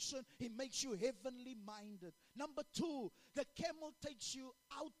camel's function, it makes you heavenly minded. Number 2, the camel takes you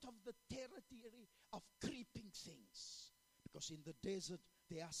out of the territory of creeping things. Because in the desert,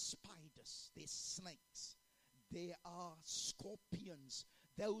 there are spiders, there's snakes, there are scorpions,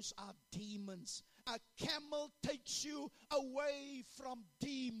 those are demons. A camel takes you away from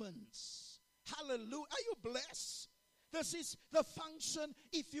demons. Hallelujah. Are you blessed? This is the function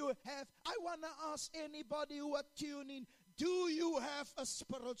if you have. I want to ask anybody who are tuning, do you have a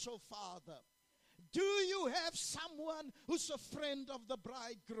spiritual father? Do you have someone who's a friend of the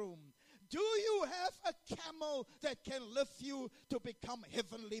bridegroom? Do you have a camel that can lift you to become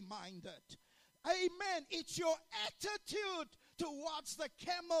heavenly minded? Amen. It's your attitude towards the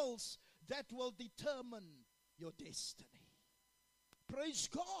camels that will determine your destiny. Praise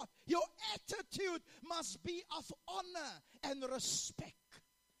God. Your attitude must be of honor and respect.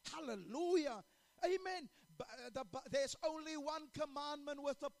 Hallelujah. Amen. There's only one commandment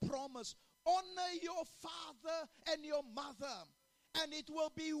with a promise. Honor your father and your mother, and it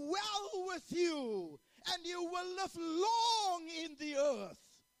will be well with you, and you will live long in the earth.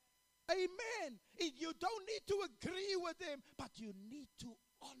 Amen. You don't need to agree with them, but you need to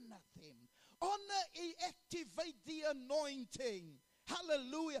honor them. Honor activate the anointing.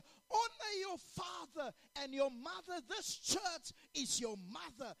 Hallelujah. Honor your father and your mother. This church is your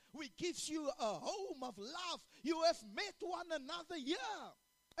mother. We give you a home of love. You have met one another here.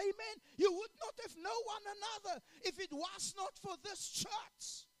 Amen. You would not have known one another if it was not for this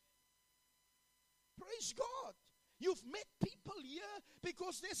church. Praise God. You've met people here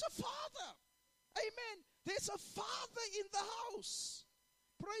because there's a father. Amen. There's a father in the house.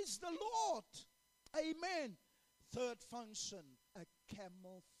 Praise the Lord. Amen. Third function, a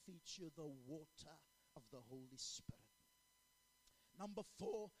camel feeds you the water of the Holy Spirit. Number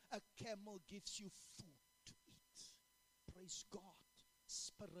 4, a camel gives you food to eat. Praise God.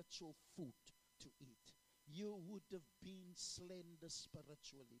 Spiritual food to eat. You would have been slender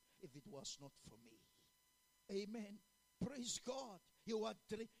spiritually if it was not for me. Amen. Praise God. You are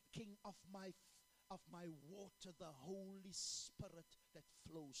drinking of my water, the Holy Spirit that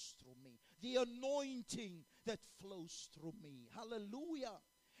flows through me. The anointing that flows through me. Hallelujah.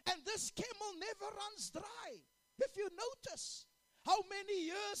 And this camel never runs dry. If you notice, how many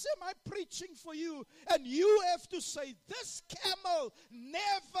years am I preaching for you? And you have to say, this camel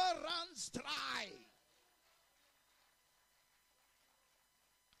never runs dry.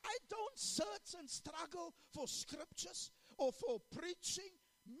 I don't search and struggle for scriptures or for preaching.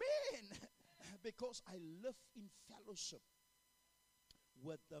 Man, because I live in fellowship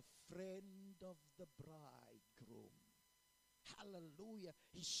with the friend of the bridegroom. Hallelujah.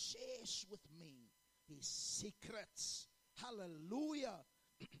 He shares with me his secrets. Hallelujah.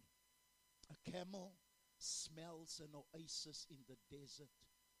 A camel smells an oasis in the desert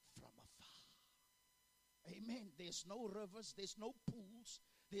from afar. Amen. There's no rivers, there's no pools,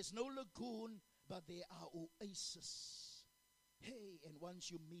 there's no lagoon, but there are oases. Hey, and once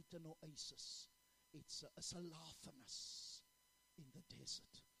you meet an oasis, it's a laughness in the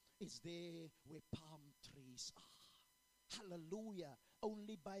desert. It's there where palm trees are. Hallelujah.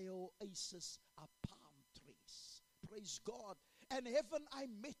 Only by oasis are palm trees. Praise God. And heaven, I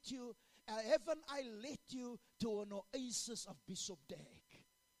met you. Heaven, I led you to an oasis of Bishop Dag.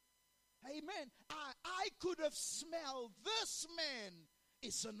 Amen. I could have smelled this man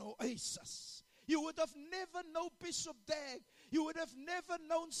is an oasis. You would have never known Bishop Dag. You would have never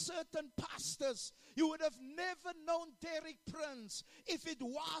known certain pastors. You would have never known Derek Prince if it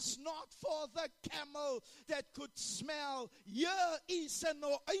was not for the camel that could smell. Here is an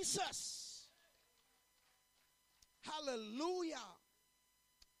oasis. Hallelujah.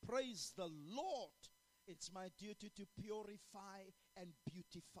 Praise the Lord. It's my duty to purify and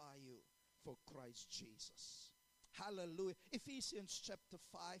beautify you for Christ Jesus. Hallelujah. Ephesians chapter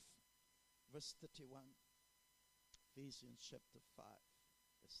 5, verse 31. Ephesians chapter 5,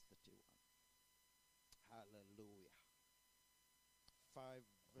 verse 31. 5,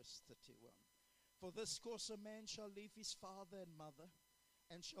 verse 31. For this cause a man shall leave his father and mother,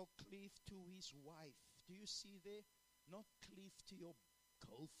 and shall cleave to his wife. Do you see there? Not cleave to your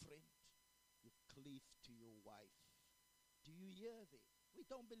girlfriend. You cleave to your wife. Do you hear there? We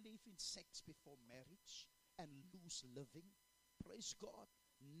don't believe in sex before marriage and loose living. Praise God.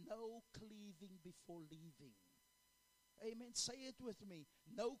 No cleaving before leaving. Amen. Say it with me.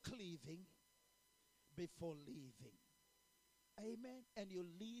 No cleaving before leaving. Amen. And you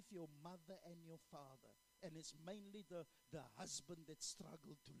leave your mother and your father. And it's mainly the husband that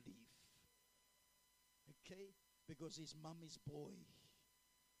struggled to leave. Okay? Because his mommy's boy.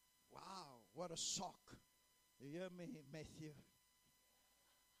 Wow, what a shock. You hear me, Matthew?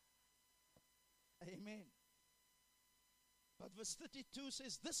 Amen. But verse 32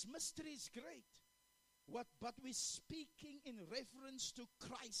 says, this mystery is great. But we're speaking in reference to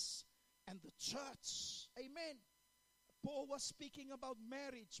Christ and the church. Amen. Paul was speaking about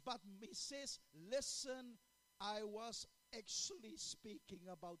marriage, but he says, listen, I was actually speaking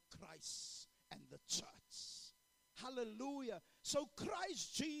about Christ and the church. Hallelujah. So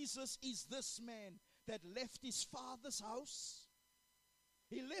Christ Jesus is this man that left his father's house.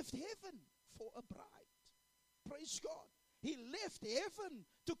 He left heaven for a bride. Praise God. He left heaven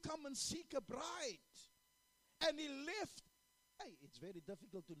to come and seek a bride. And he left, hey, it's very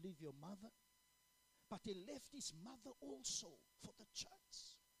difficult to leave your mother. But he left his mother also for the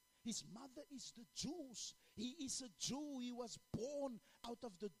church. His mother is the Jews. He is a Jew. He was born out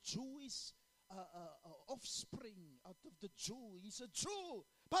of the Jewish offspring, out of the Jew. He's a Jew.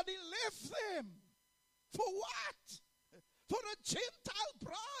 But he left them. For what? For a Gentile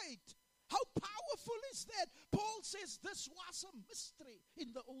bride. How powerful is that? Paul says this was a mystery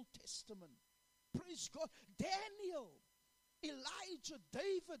in the Old Testament. Praise God. Daniel, Elijah,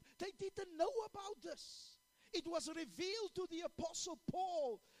 David, they didn't know about this. It was revealed to the Apostle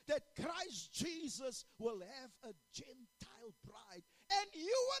Paul that Christ Jesus will have a Gentile bride. And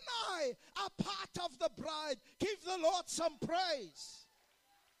you and I are part of the bride. Give the Lord some praise.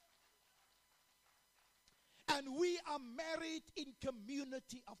 And we are married in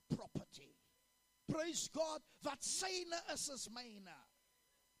community of property. Praise God. Wat syne is myne.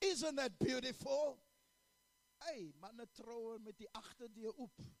 Isn't that beautiful? Hey, manne troue met die agterdeur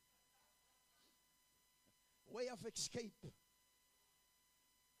oop. Way of escape.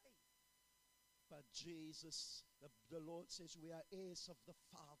 Hey. But Jesus, the Lord says we are heirs of the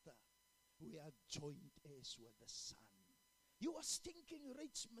Father. We are joint heirs with the Son. You are stinking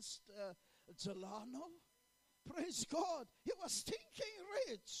rich, Mr. Zelano. Praise God. You are stinking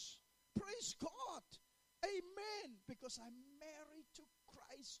rich. Praise God. Amen. Because I'm married to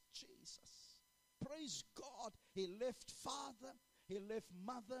Christ Jesus. Praise God. He left father, he left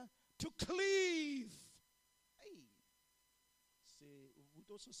mother to cleave. Hey. Sê, moet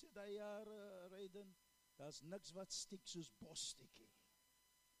ons gesê daai jare Ryden, daar's niks wat stiek soos bosstikkie.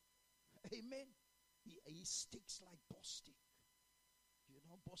 Amen. He sticks like boss stick. You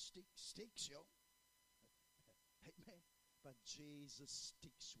know boss stick sticks, yo. Amen. But Jesus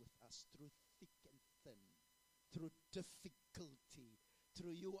sticks with us through thick and thin, through difficulty,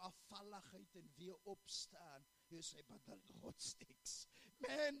 through jou afvalligheid en weer opstaan. You say, but the Lord sticks.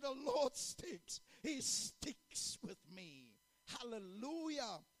 Man, the Lord sticks. He sticks with me.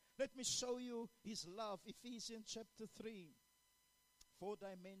 Hallelujah. Let me show you his love. Ephesians chapter 3. 4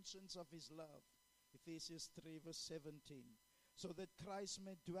 dimensions of his love. Ephesians 3 verse 17. So that Christ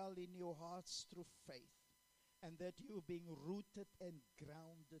may dwell in your hearts through faith. And that you being rooted and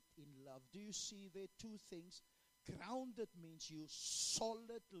grounded in love. Do you see there two things? Grounded means you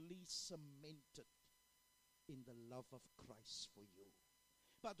solidly cemented in the love of Christ for you.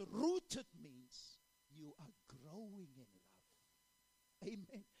 But rooted means you are growing in love.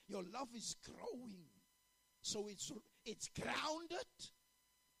 Amen. Your love is growing. So it's grounded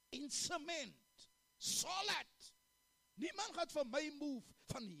in cement. Solid. Niemand gaat van my move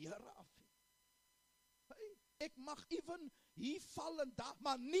van die Here af. Ek mag even hier val en daar,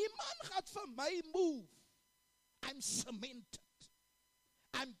 maar niemand gaat van my move. I'm cemented.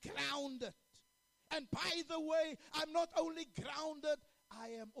 I'm grounded. And by the way, I'm not only grounded, I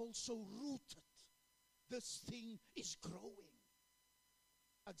am also rooted. This thing is growing.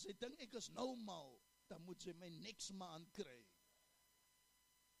 As sy dink ek is nou mal, dan moet sy my next maand kry.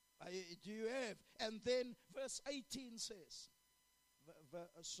 Do you have? And then verse 18 says,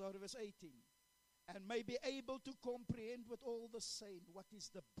 verse 18. And may be able to comprehend with all the saints what is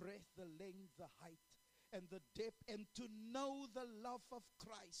the breadth, the length, the height, and the depth, and to know the love of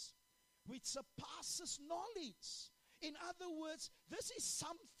Christ, which surpasses knowledge. In other words, this is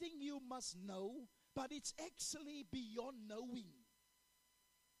something you must know, but it's actually beyond knowing.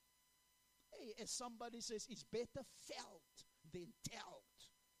 Hey, as somebody says, it's better felt than told.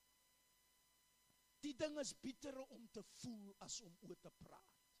 Die ding is beter om te voel as om oor te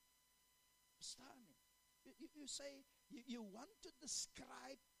praat. Verstaan nie? You say, you want to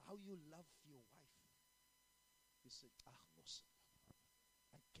describe how you love your wife. You say, los het.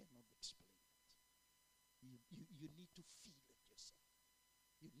 I cannot explain it. You need to feel it yourself.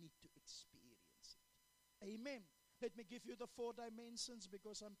 You need to experience it. Amen. Let me give you the 4 dimensions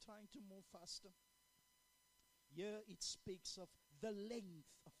because I'm trying to move faster. Here it speaks of the length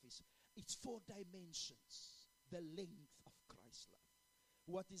of his. It's 4 dimensions. The length of Christ's love.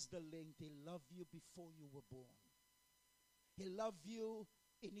 What is the length? He loved you before you were born. He loved you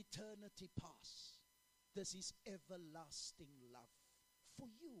in eternity past. This is everlasting love for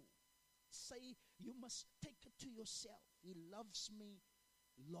you. Say, you must take it to yourself. He loves me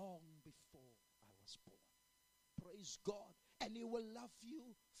long before I was born. Praise God. And He will love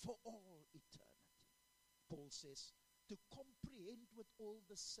you for all eternity. Paul says, to comprehend with all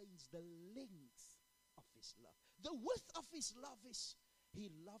the saints the length of His love. The width of His love is, He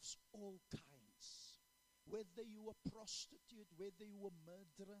loves all kinds. Whether you a prostitute, whether you a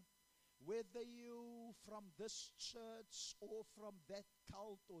murderer, whether you from this church or from that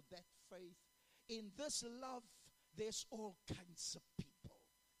cult or that faith, in this love, there's all kinds of people.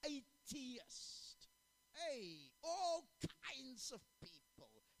 Atheists, all kinds of people,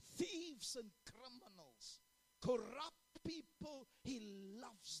 thieves and criminals, corrupt people. He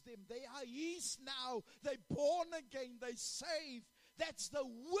loves them. They are His now. They're born again. They're saved. That's the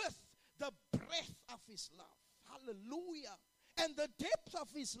width, the breadth of His love. Hallelujah. And the depth of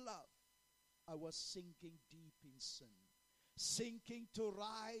His love. I was sinking deep in sin, sinking to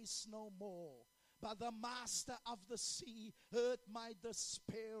rise no more. But the master of the sea heard my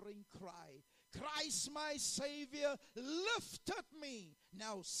despairing cry. Christ my Savior lifted me.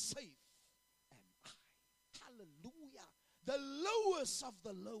 Now safe am I. Hallelujah. The lowest of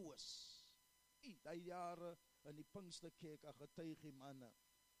the lowest. Die jare in die Pinksterkerk, ek getuig die manne.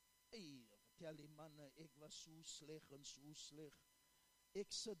 Vertel die manne, ek was so sleg en so sleg. Ek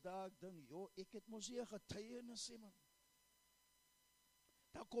sit daar, ek dink, ek het mos hier getuienis, man.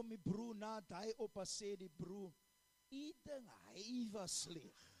 Dan kom die broer na, die op en sê die broer, ding, hy was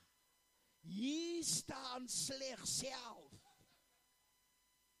sleg. Hier staan sleg self.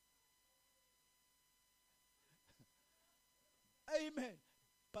 Amen.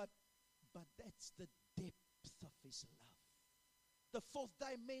 But that's the depth of His love. The 4th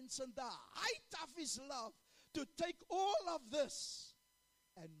dimension, the height of His love, to take all of this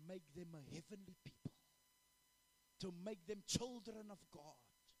and make them a heavenly people, to make them children of God,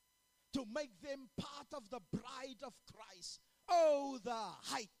 to make them part of the bride of Christ. Oh, the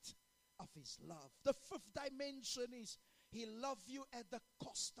height of His love. The 5th dimension is He loved you at the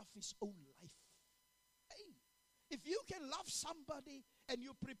cost of His own life. If you can love somebody and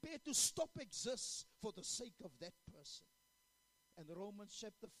you're prepared to stop exist for the sake of that person. And Romans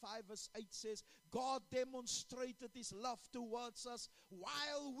chapter 5 verse 8 says, God demonstrated His love towards us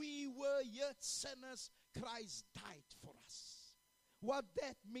while we were yet sinners. Christ died for us. What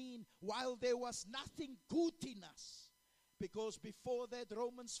that mean? While there was nothing good in us. Because before that,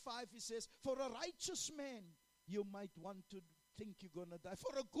 Romans 5, he says, for a righteous man, you might want to think you're going to die.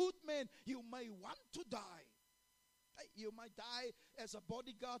 For a good man, you may want to die. You might die as a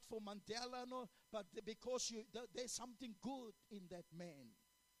bodyguard for Mandela, no, but because there's something good in that man.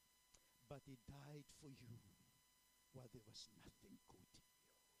 But He died for you while there was nothing good in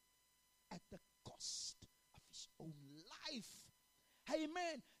you. At the cost of His own life.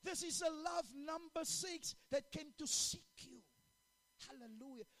 Amen. This is a love number 6 that came to seek you.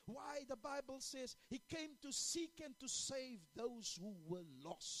 Hallelujah. Why the Bible says He came to seek and to save those who were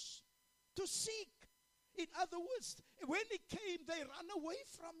lost. To seek. In other words, when He came, they ran away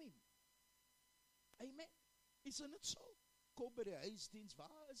from Him. Amen. Isn't it so? Kom by die huisdiens,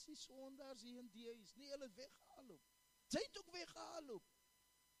 waar is die sondaars hier in die huis? Nee, hulle het weggehaloop. Sy het ook weggehaloop.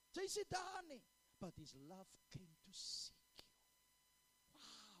 Sy sê daar nie. But His love came to seek you.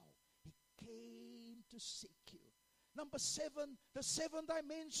 Wow. He came to seek you. Number 7, the 7th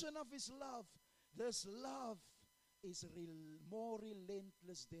dimension of His love. This love is more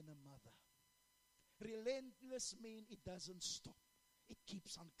relentless than a mother. Relentless means it doesn't stop. It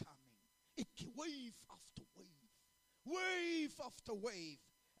keeps on coming. It wave after wave. Wave after wave.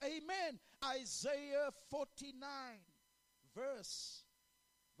 Amen. Isaiah 49 verse.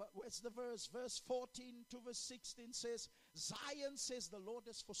 Where's the verse? Verse 14 to verse 16 says, Zion says, the Lord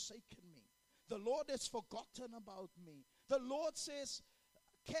has forsaken me. The Lord has forgotten about me. The Lord says,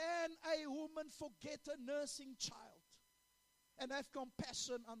 can a woman forget a nursing child? and have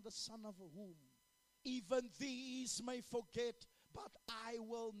compassion on the son of whom even these may forget, but I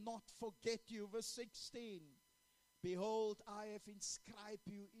will not forget you. Verse 16. Behold, I have inscribed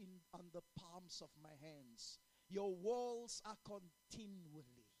you on the palms of my hands. Your walls are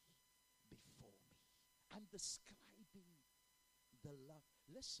continually before me. I'm describing the love.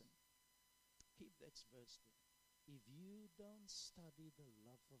 Listen, keep that verse there. If you don't study the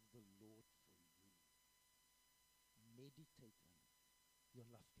love of the Lord for you, meditate on it, your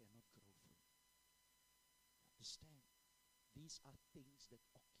love cannot grow for you. Understand? These are things that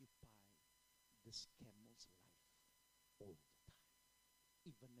occupy this camel's life all the time.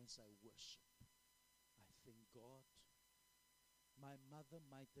 Even as I worship, I think, God, my mother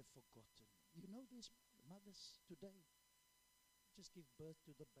might have forgotten. You know these mothers today, just give birth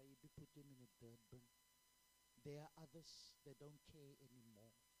to the baby, put him in a dirt bin. There are others that don't care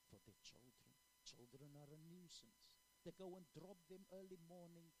anymore for their children. Children are a nuisance. They go and drop them early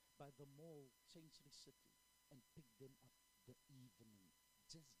morning by the mall, Century City, and pick them up the evening.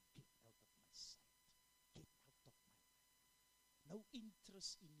 Just get out of my sight. Get out of my life. No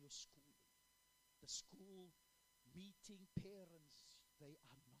interest in your schooling. The school meeting parents, they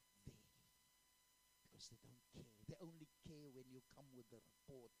are not there because they don't care. They only care when you come with a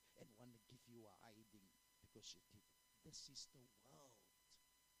report and want to give you a hiding because you did. This is the world.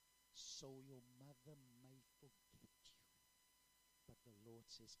 So your mother may forget you, but the Lord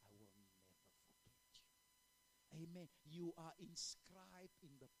says, I will never forget you. Amen. You are inscribed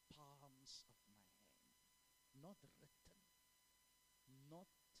in the palms of my hand. Not written.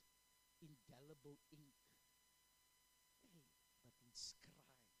 Not indelible ink. Hey, but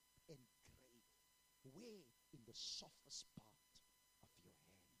inscribed, engraved. Where? In the softest part of your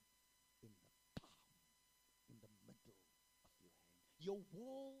hand. In the palm. In the middle of your hand. Your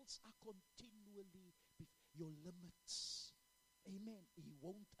walls are continually your limits. Amen. He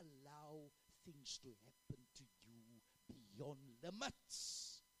won't allow things to happen to you beyond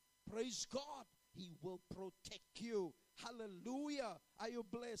limits. Praise God. He will protect you. Hallelujah. Are you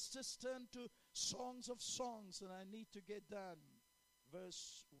blessed? Just turn to Songs of Songs, and I need to get done.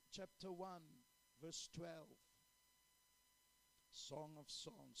 Chapter 1, verse 12. Song of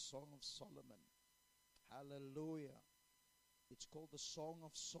Songs, Song of Solomon. Hallelujah. It's called the Song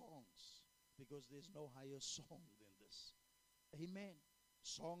of Songs because there's no higher song than this. Amen.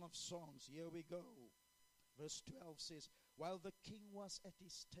 Song of Songs. Here we go. Verse 12 says, while the king was at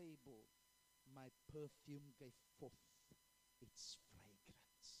his table, my perfume gave forth its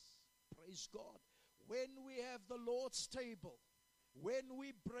fragrance. Praise God. When we have the Lord's table, when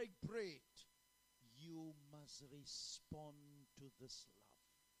we break bread, you must respond to this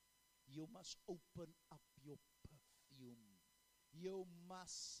love. You must open up your perfume. You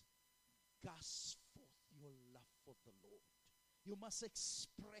must gush forth your love for the Lord. You must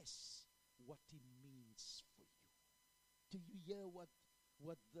express what He means for you. Do you hear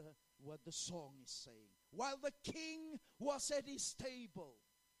what the song is saying? While the king was at his table,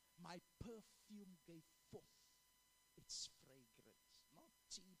 my perfume gave forth its fragrance. Not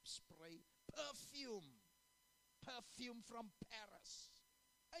cheap spray, perfume. Perfume from Paris.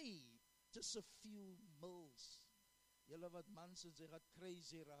 Hey, just a few mils. Julle wat mans is, jy gaat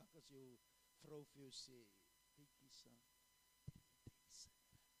crazy raak as jou vrou vir jou sê, kykie sa, 3000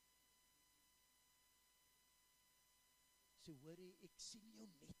 rand. Sê, hoorie, ek sien jou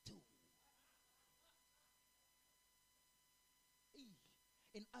net toe.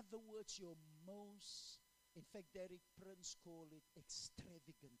 In other words, your most, in fact, Derek Prince called it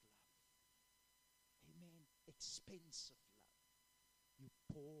extravagant love. Amen. Expensive love. You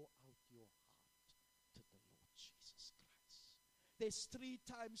pour out your heart to the Lord Jesus Christ. There's 3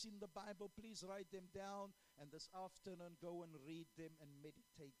 times in the Bible, please write them down, and this afternoon go and read them and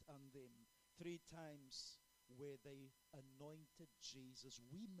meditate on them. 3 times where they anointed Jesus,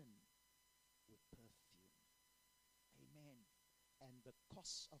 women, with perfume. Amen. And the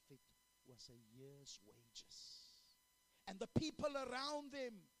cost of it was a year's wages. And the people around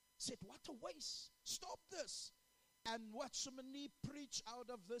them said, what a waste. Stop this. And Watchman Nee preached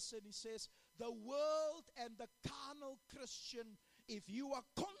out of this, and he says, the world and the carnal Christian, if you are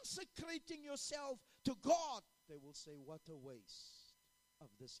consecrating yourself to God, they will say, what a waste of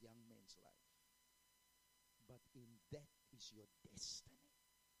this young man's life. But in that is your destiny,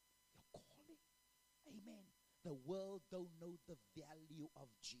 your calling. Amen. The world don't know the value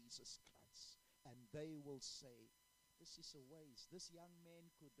of Jesus Christ. And they will say, this is a waste. This young man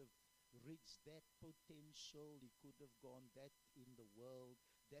could have reached that potential. He could have gone that in the world,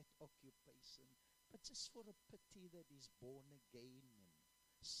 that occupation. But just for a pity that he's born again and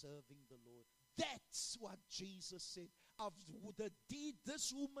serving the Lord. That's what Jesus said. of the deed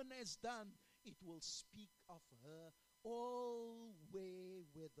this woman has done, it will speak of her all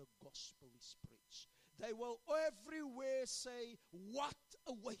where the gospel is preached. They will everywhere say, what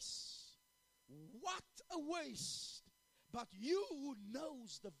a waste. What a waste. But you who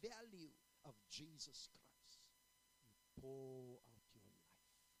knows the value of Jesus Christ, you pour out your life.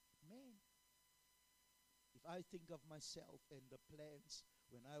 Man, if I think of myself and the plans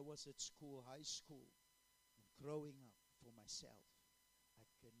when I was at school, high school, and growing up for myself, I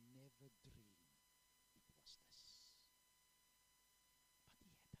can never dream it was this. But he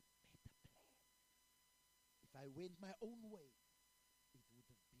had a better plan. If I went my own way, it would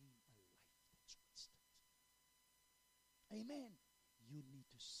have been a life that's wasted. Amen. You need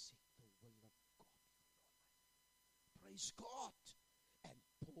to seek the will of God for your life. Praise God. And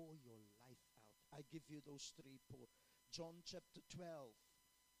pour your life out. I give you those three pour. John chapter 12.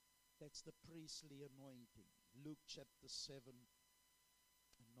 That's the priestly anointing. Luke chapter 7.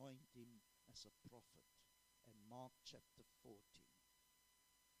 Anoint him as a prophet. And Mark chapter 14.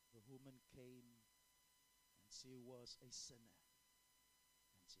 The woman came and she was a sinner.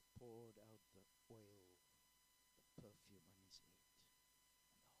 And she poured out the oil, the perfume on his head.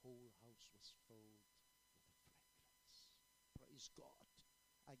 And the whole house was filled with a fragrance. Praise God.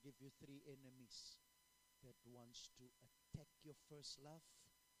 I give you three enemies that wants to attack your first love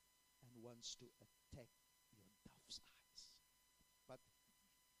and wants to attack your dove's eyes. But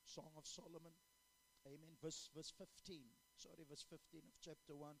Song of Solomon, amen, verse 15. Sorry, verse 15 of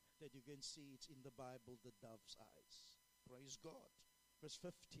chapter 1, that you can see it's in the Bible, the dove's eyes. Praise God. Verse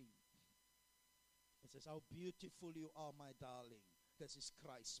 15. It says, how beautiful you are, my darling. This is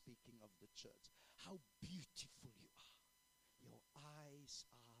Christ speaking of the church. How beautiful you are. Your eyes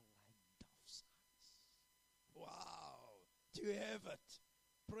are like dove's eyes. Wow. Do you have it?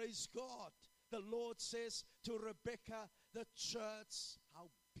 Praise God. The Lord says to Rebecca, the church,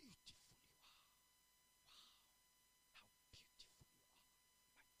 how beautiful you are. Wow. How beautiful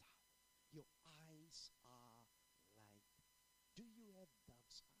you are, my darling. Your eyes are like, do you have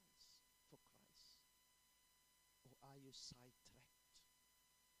dove's eyes for Christ? Or are you sidetracked?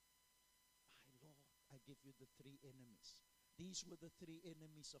 My Lord, I give you the three enemies. These were the three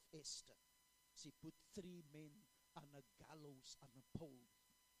enemies of Esther. She put three men on a gallows, on a pole.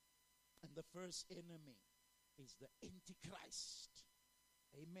 And the first enemy is the Antichrist.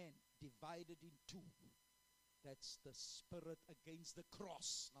 Amen. Divided in two. That's the spirit against the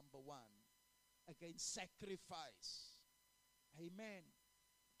cross, number one. Against sacrifice. Amen.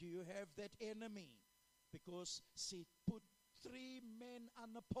 Do you have that enemy? Because she put three men on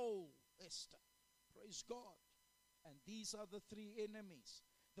a pole, Esther. Praise God. And these are the three enemies.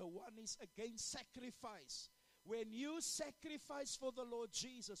 The one is against sacrifice. When you sacrifice for the Lord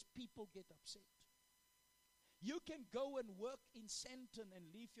Jesus, people get upset. You can go and work in Sandton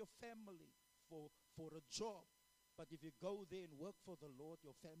and leave your family for a job. But if you go there and work for the Lord,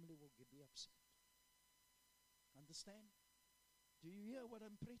 your family will be upset. Understand? Do you hear what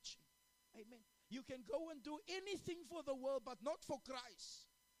I'm preaching? Amen. You can go and do anything for the world, but not for Christ.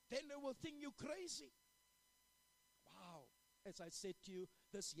 Then they will think you crazy. Wow. As I said to you,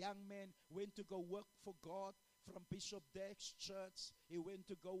 this young man went to go work for God from Bishop Dax's church. He went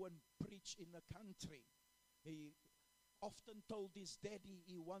to go and preach in the country. He often told his daddy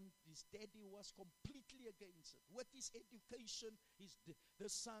his daddy was completely against it. With his education, the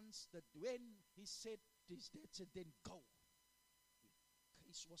sons, that when he said, his dad said, then go.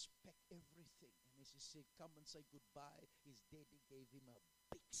 His was pack everything. And as he said, come and say goodbye, his daddy gave him a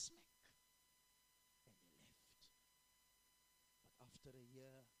big smack. And he left. But after a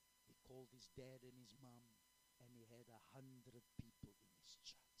year, he called his dad and his mom, and he had 100 people in his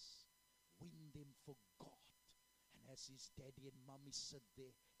church. Win them for God. And as his daddy and mommy sit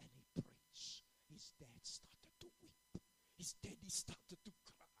there and he preached, his dad started to weep. His daddy started to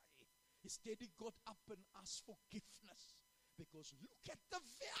cry. His daddy got up and asked forgiveness. Because look at the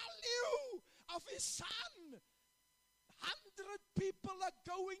value of his son. 100 people are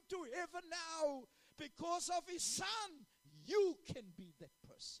going to heaven now because of his son. You can be that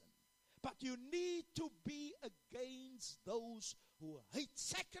person. But you need to be against those who hate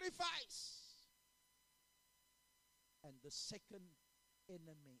sacrifice. And the second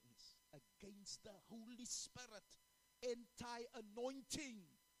enemy is against the Holy Spirit. Anti-anointing.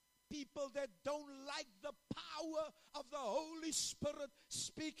 People that don't like the power of the Holy Spirit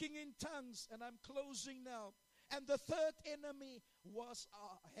speaking in tongues. And I'm closing now. And the third enemy was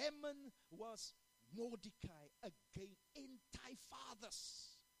Haman, was Mordecai. Again,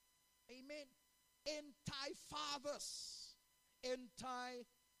 anti-fathers. Amen. Anti-fathers.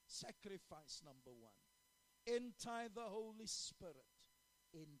 Anti-sacrifice, number one. Anti the Holy Spirit.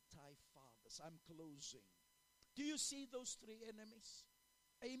 Anti-fathers. I'm closing. Do you see those three enemies?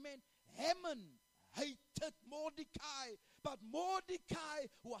 Amen. Haman hated Mordecai, but Mordecai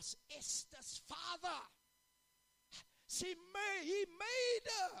was Esther's father. He made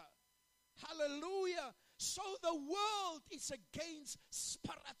her. Hallelujah. So the world is against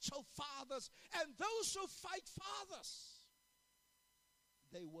spiritual fathers, and those who fight fathers,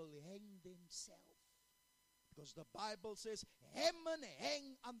 they will hang themselves. Because the Bible says, Haman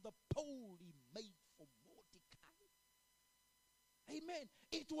hang on the pole he made for Mordecai. Amen.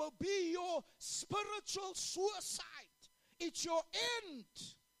 It will be your spiritual suicide. It's your end.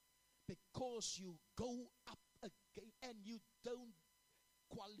 Because you go up again and you don't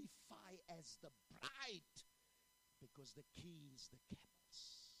qualify as the bride. Because the key is the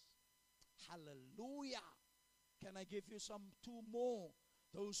camels. Hallelujah. Can I give you two more?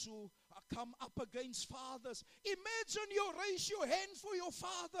 Those who come up against fathers. Imagine you raise your hand for your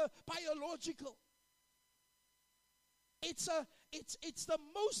father, biological. It's the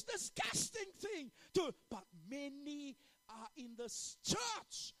most disgusting thing but many in this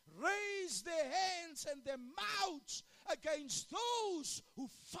church raise their hands and their mouths against those who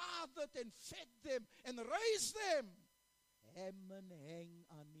fathered and fed them and raised them. Haman hang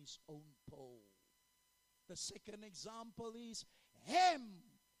on his own pole. The second example is Ham.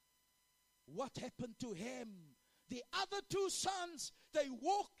 What happened to Ham? The other two sons, they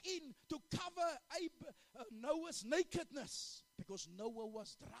walk in to cover Noah's nakedness because Noah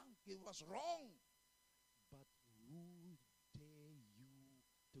was drunk. He was wrong. But who dare you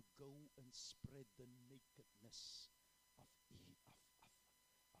to go and spread the nakedness of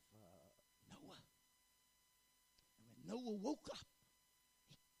Noah? And when Noah woke up,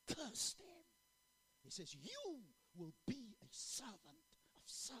 he cursed them. He says, you will be a servant of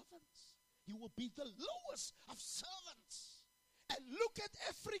servants. You will be the lowest of servants. And look at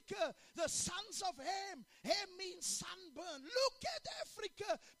Africa, the sons of Ham. Ham means sunburn. Look at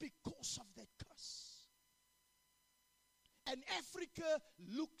Africa because of that curse. And Africa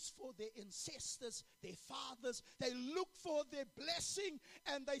looks for their ancestors, their fathers. They look for their blessing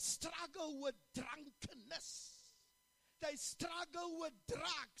and they struggle with drunkenness. They struggle with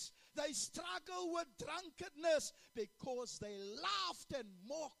drugs. They struggle with drunkenness because they laughed and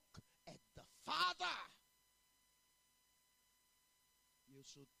mocked at the Father. You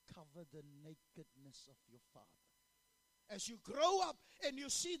should cover the nakedness of your father. As you grow up and you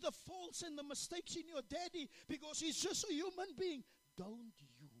see the faults and the mistakes in your daddy because he's just a human being, don't you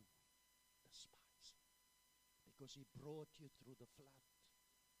despise him. Because he brought you through the flood.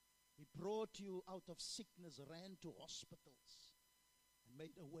 He brought you out of sickness, ran to hospitals, and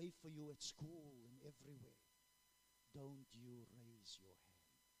made a way for you at school and everywhere. Don't you raise your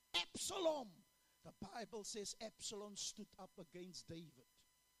hand. Absalom. The Bible says Absalom stood up against David.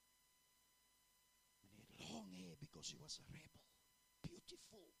 And he had long hair because he was a rebel.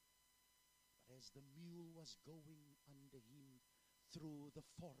 Beautiful. But as the mule was going under him through the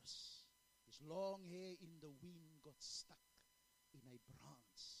forest, his long hair in the wind got stuck in a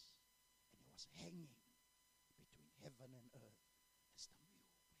branch. And he was hanging between heaven and earth as the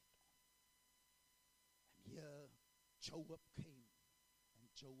mule went on. And here Joab came, and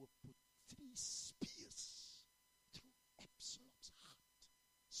Joab put 3 spears through Absalom's heart.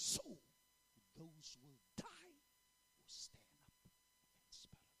 So those will die who stand up against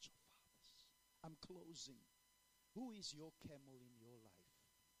spiritual fathers. I'm closing. Who is your camel in your life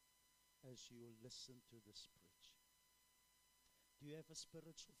as you listen to this preach? Do you have a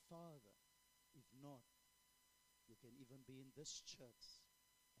spiritual father? If not, you can even be in this church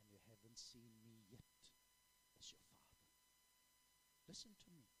and you haven't seen me yet as your father. Listen to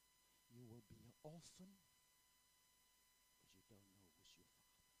me. You will be an orphan because you don't know who's your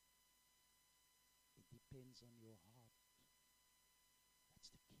father. It depends on your heart.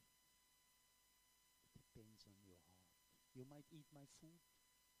 That's the key. It depends on your heart. You might eat my food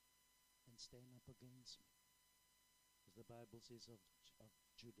and stand up against me. Because the Bible says of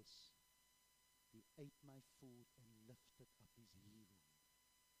Judas, he ate my food and lifted up his heel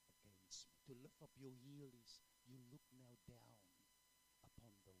against me. To lift up your heel is you look now down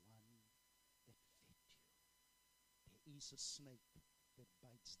upon the one that fed you. There is a snake that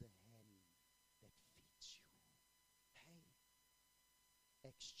bites the hand that feeds you. Hey,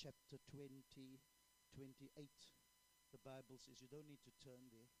 Acts chapter 20, 28, the Bible says, you don't need to turn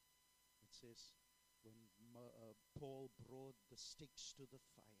there. It says, when Paul brought the sticks to the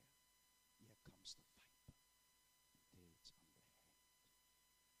fire, here comes the viper. And there it's on the hand.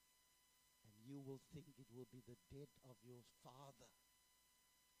 And you will think it will be the death of your father.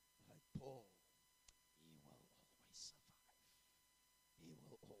 Like Paul, he will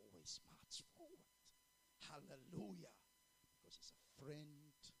always march forward. Hallelujah. Because he's a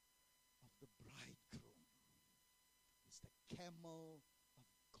friend of the bridegroom. He's the camel of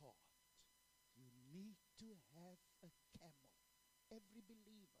God. You need to have a camel. Every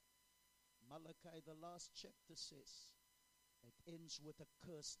believer. Malachi, the last chapter says, it ends with a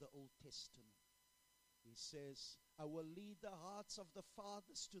curse, the Old Testament. He says, I will lead the hearts of the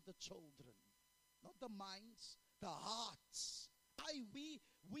fathers to the children. Not the minds, the hearts.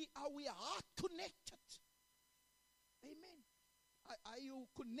 We are heart connected. Amen. Are you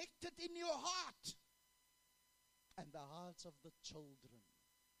connected in your heart? And the hearts of the children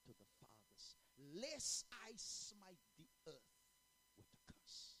to the fathers. Lest I smite the earth with a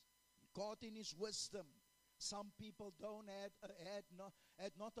curse. God in his wisdom. Some people had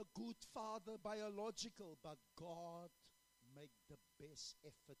not a good father biological, but God made the best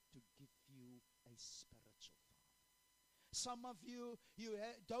effort to give you a spiritual father. Some of you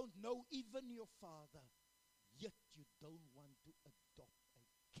don't know even your father, yet you don't want to adopt a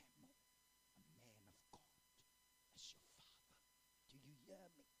camel, a man of God, as your father. Do you hear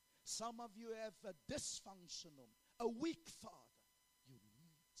me? Some of you have a dysfunctional, a weak father. You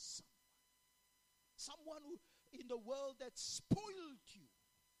need someone who in the world that spoiled you,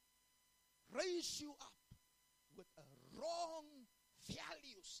 raised you up with a wrong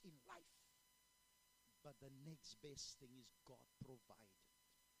values in life. But the next best thing is God provided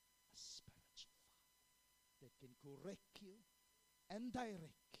a spiritual father that can correct you and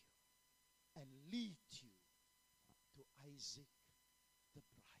direct you and lead you to Isaac the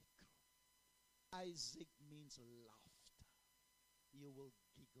bridegroom. Isaac means laughter. You will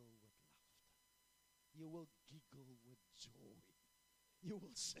giggle with laughter. You will giggle with joy. You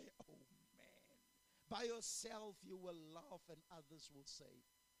will say, oh man. By yourself you will laugh and others will say,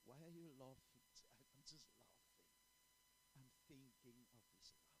 why are you laughing? I'm just laughing. I'm thinking of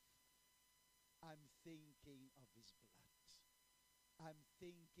his love. I'm thinking of his blood. I'm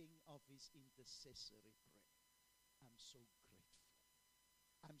thinking of his intercessory prayer. I'm so grateful.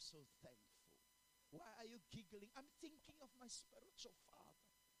 I'm so thankful. Why are you giggling? I'm thinking of my spiritual father.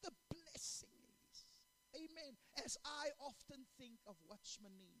 The blessing it is. Amen. As I often think of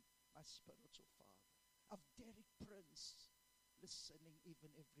Watchman Nee, my spiritual father, of Derek Prince, listening even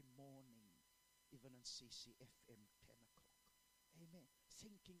every morning, even on CCFM 10 o'clock. Amen.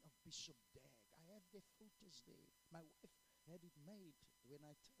 Thinking of Bishop Dag. I have their photos there. My wife had it made when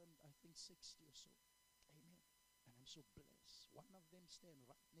I turned, I think, 60 or so. Amen. And I'm so blessed. One of them stand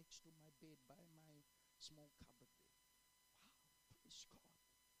right next to my bed by my small cupboard there. Wow. Praise God.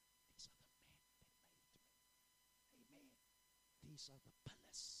 These are the men that made me. Amen. These are the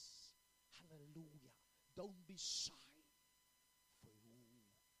pillars. Hallelujah. Don't be shy, for who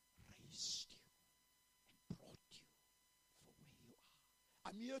raised you and brought you for where you are.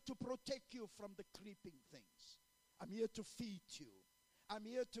 I'm here to protect you from the creeping things. I'm here to feed you. I'm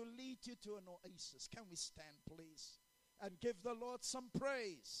here to lead you to an oasis. Can we stand, please, and give the Lord some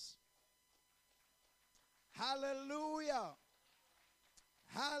praise? Hallelujah.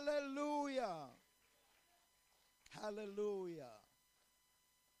 Hallelujah. Hallelujah.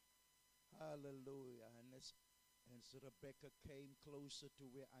 Hallelujah. And as Rebecca came closer to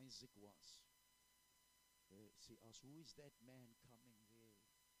where Isaac was, she asked, who is that man coming there?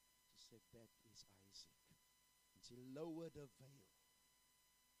 She said, that is Isaac. And she lowered the veil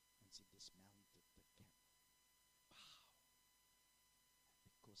and she dismounted the camel. Wow.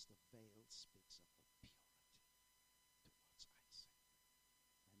 Because the veil speaks of a purity towards Isaac.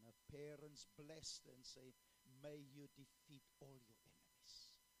 And her parents blessed her and say, may you defeat all your enemies.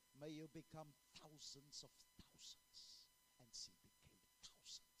 May you become thousands of thousands. And she became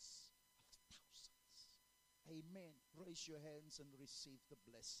thousands of thousands. Amen. Raise your hands and receive the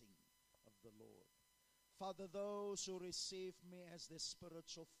blessing of the Lord. Father, those who receive me as their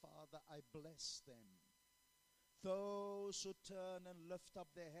spiritual father, I bless them. Those who turn and lift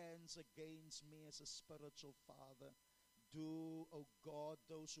up their hands against me as a spiritual father, do, O God,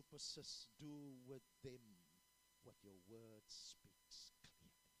 those who persist, do with them what your word speaks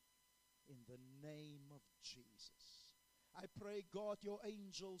clearly. In the name of Jesus. I pray, God, your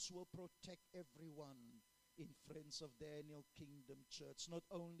angels will protect everyone in Friends of Daniel Kingdom Church, not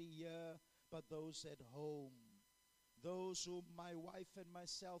only here, but those at home. Those whom my wife and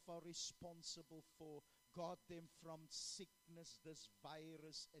myself are responsible for, guard them from sickness, this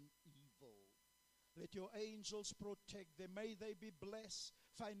virus, and evil. Let your angels protect them. May they be blessed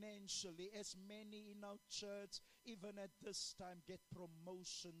financially, as many in our church, even at this time, get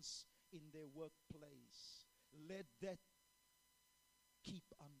promotions in their workplace. Let that keep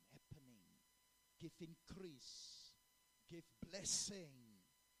on happening. Give increase. Give blessing.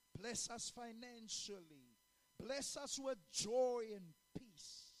 Bless us financially. Bless us with joy and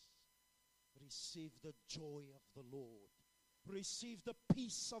peace. Receive the joy of the Lord. Receive the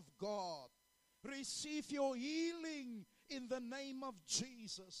peace of God. Receive your healing in the name of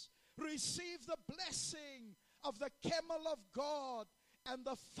Jesus. Receive the blessing of the camel of God and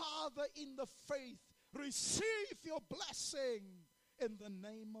the Father in the faith. Receive your blessing in the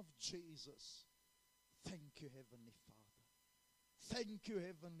name of Jesus. Thank you, Heavenly Father. Thank you,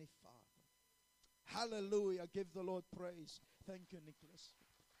 Heavenly Father. Hallelujah. Give the Lord praise. Thank you, Nicholas.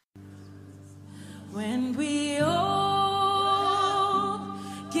 When we all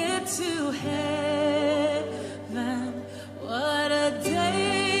get to heaven.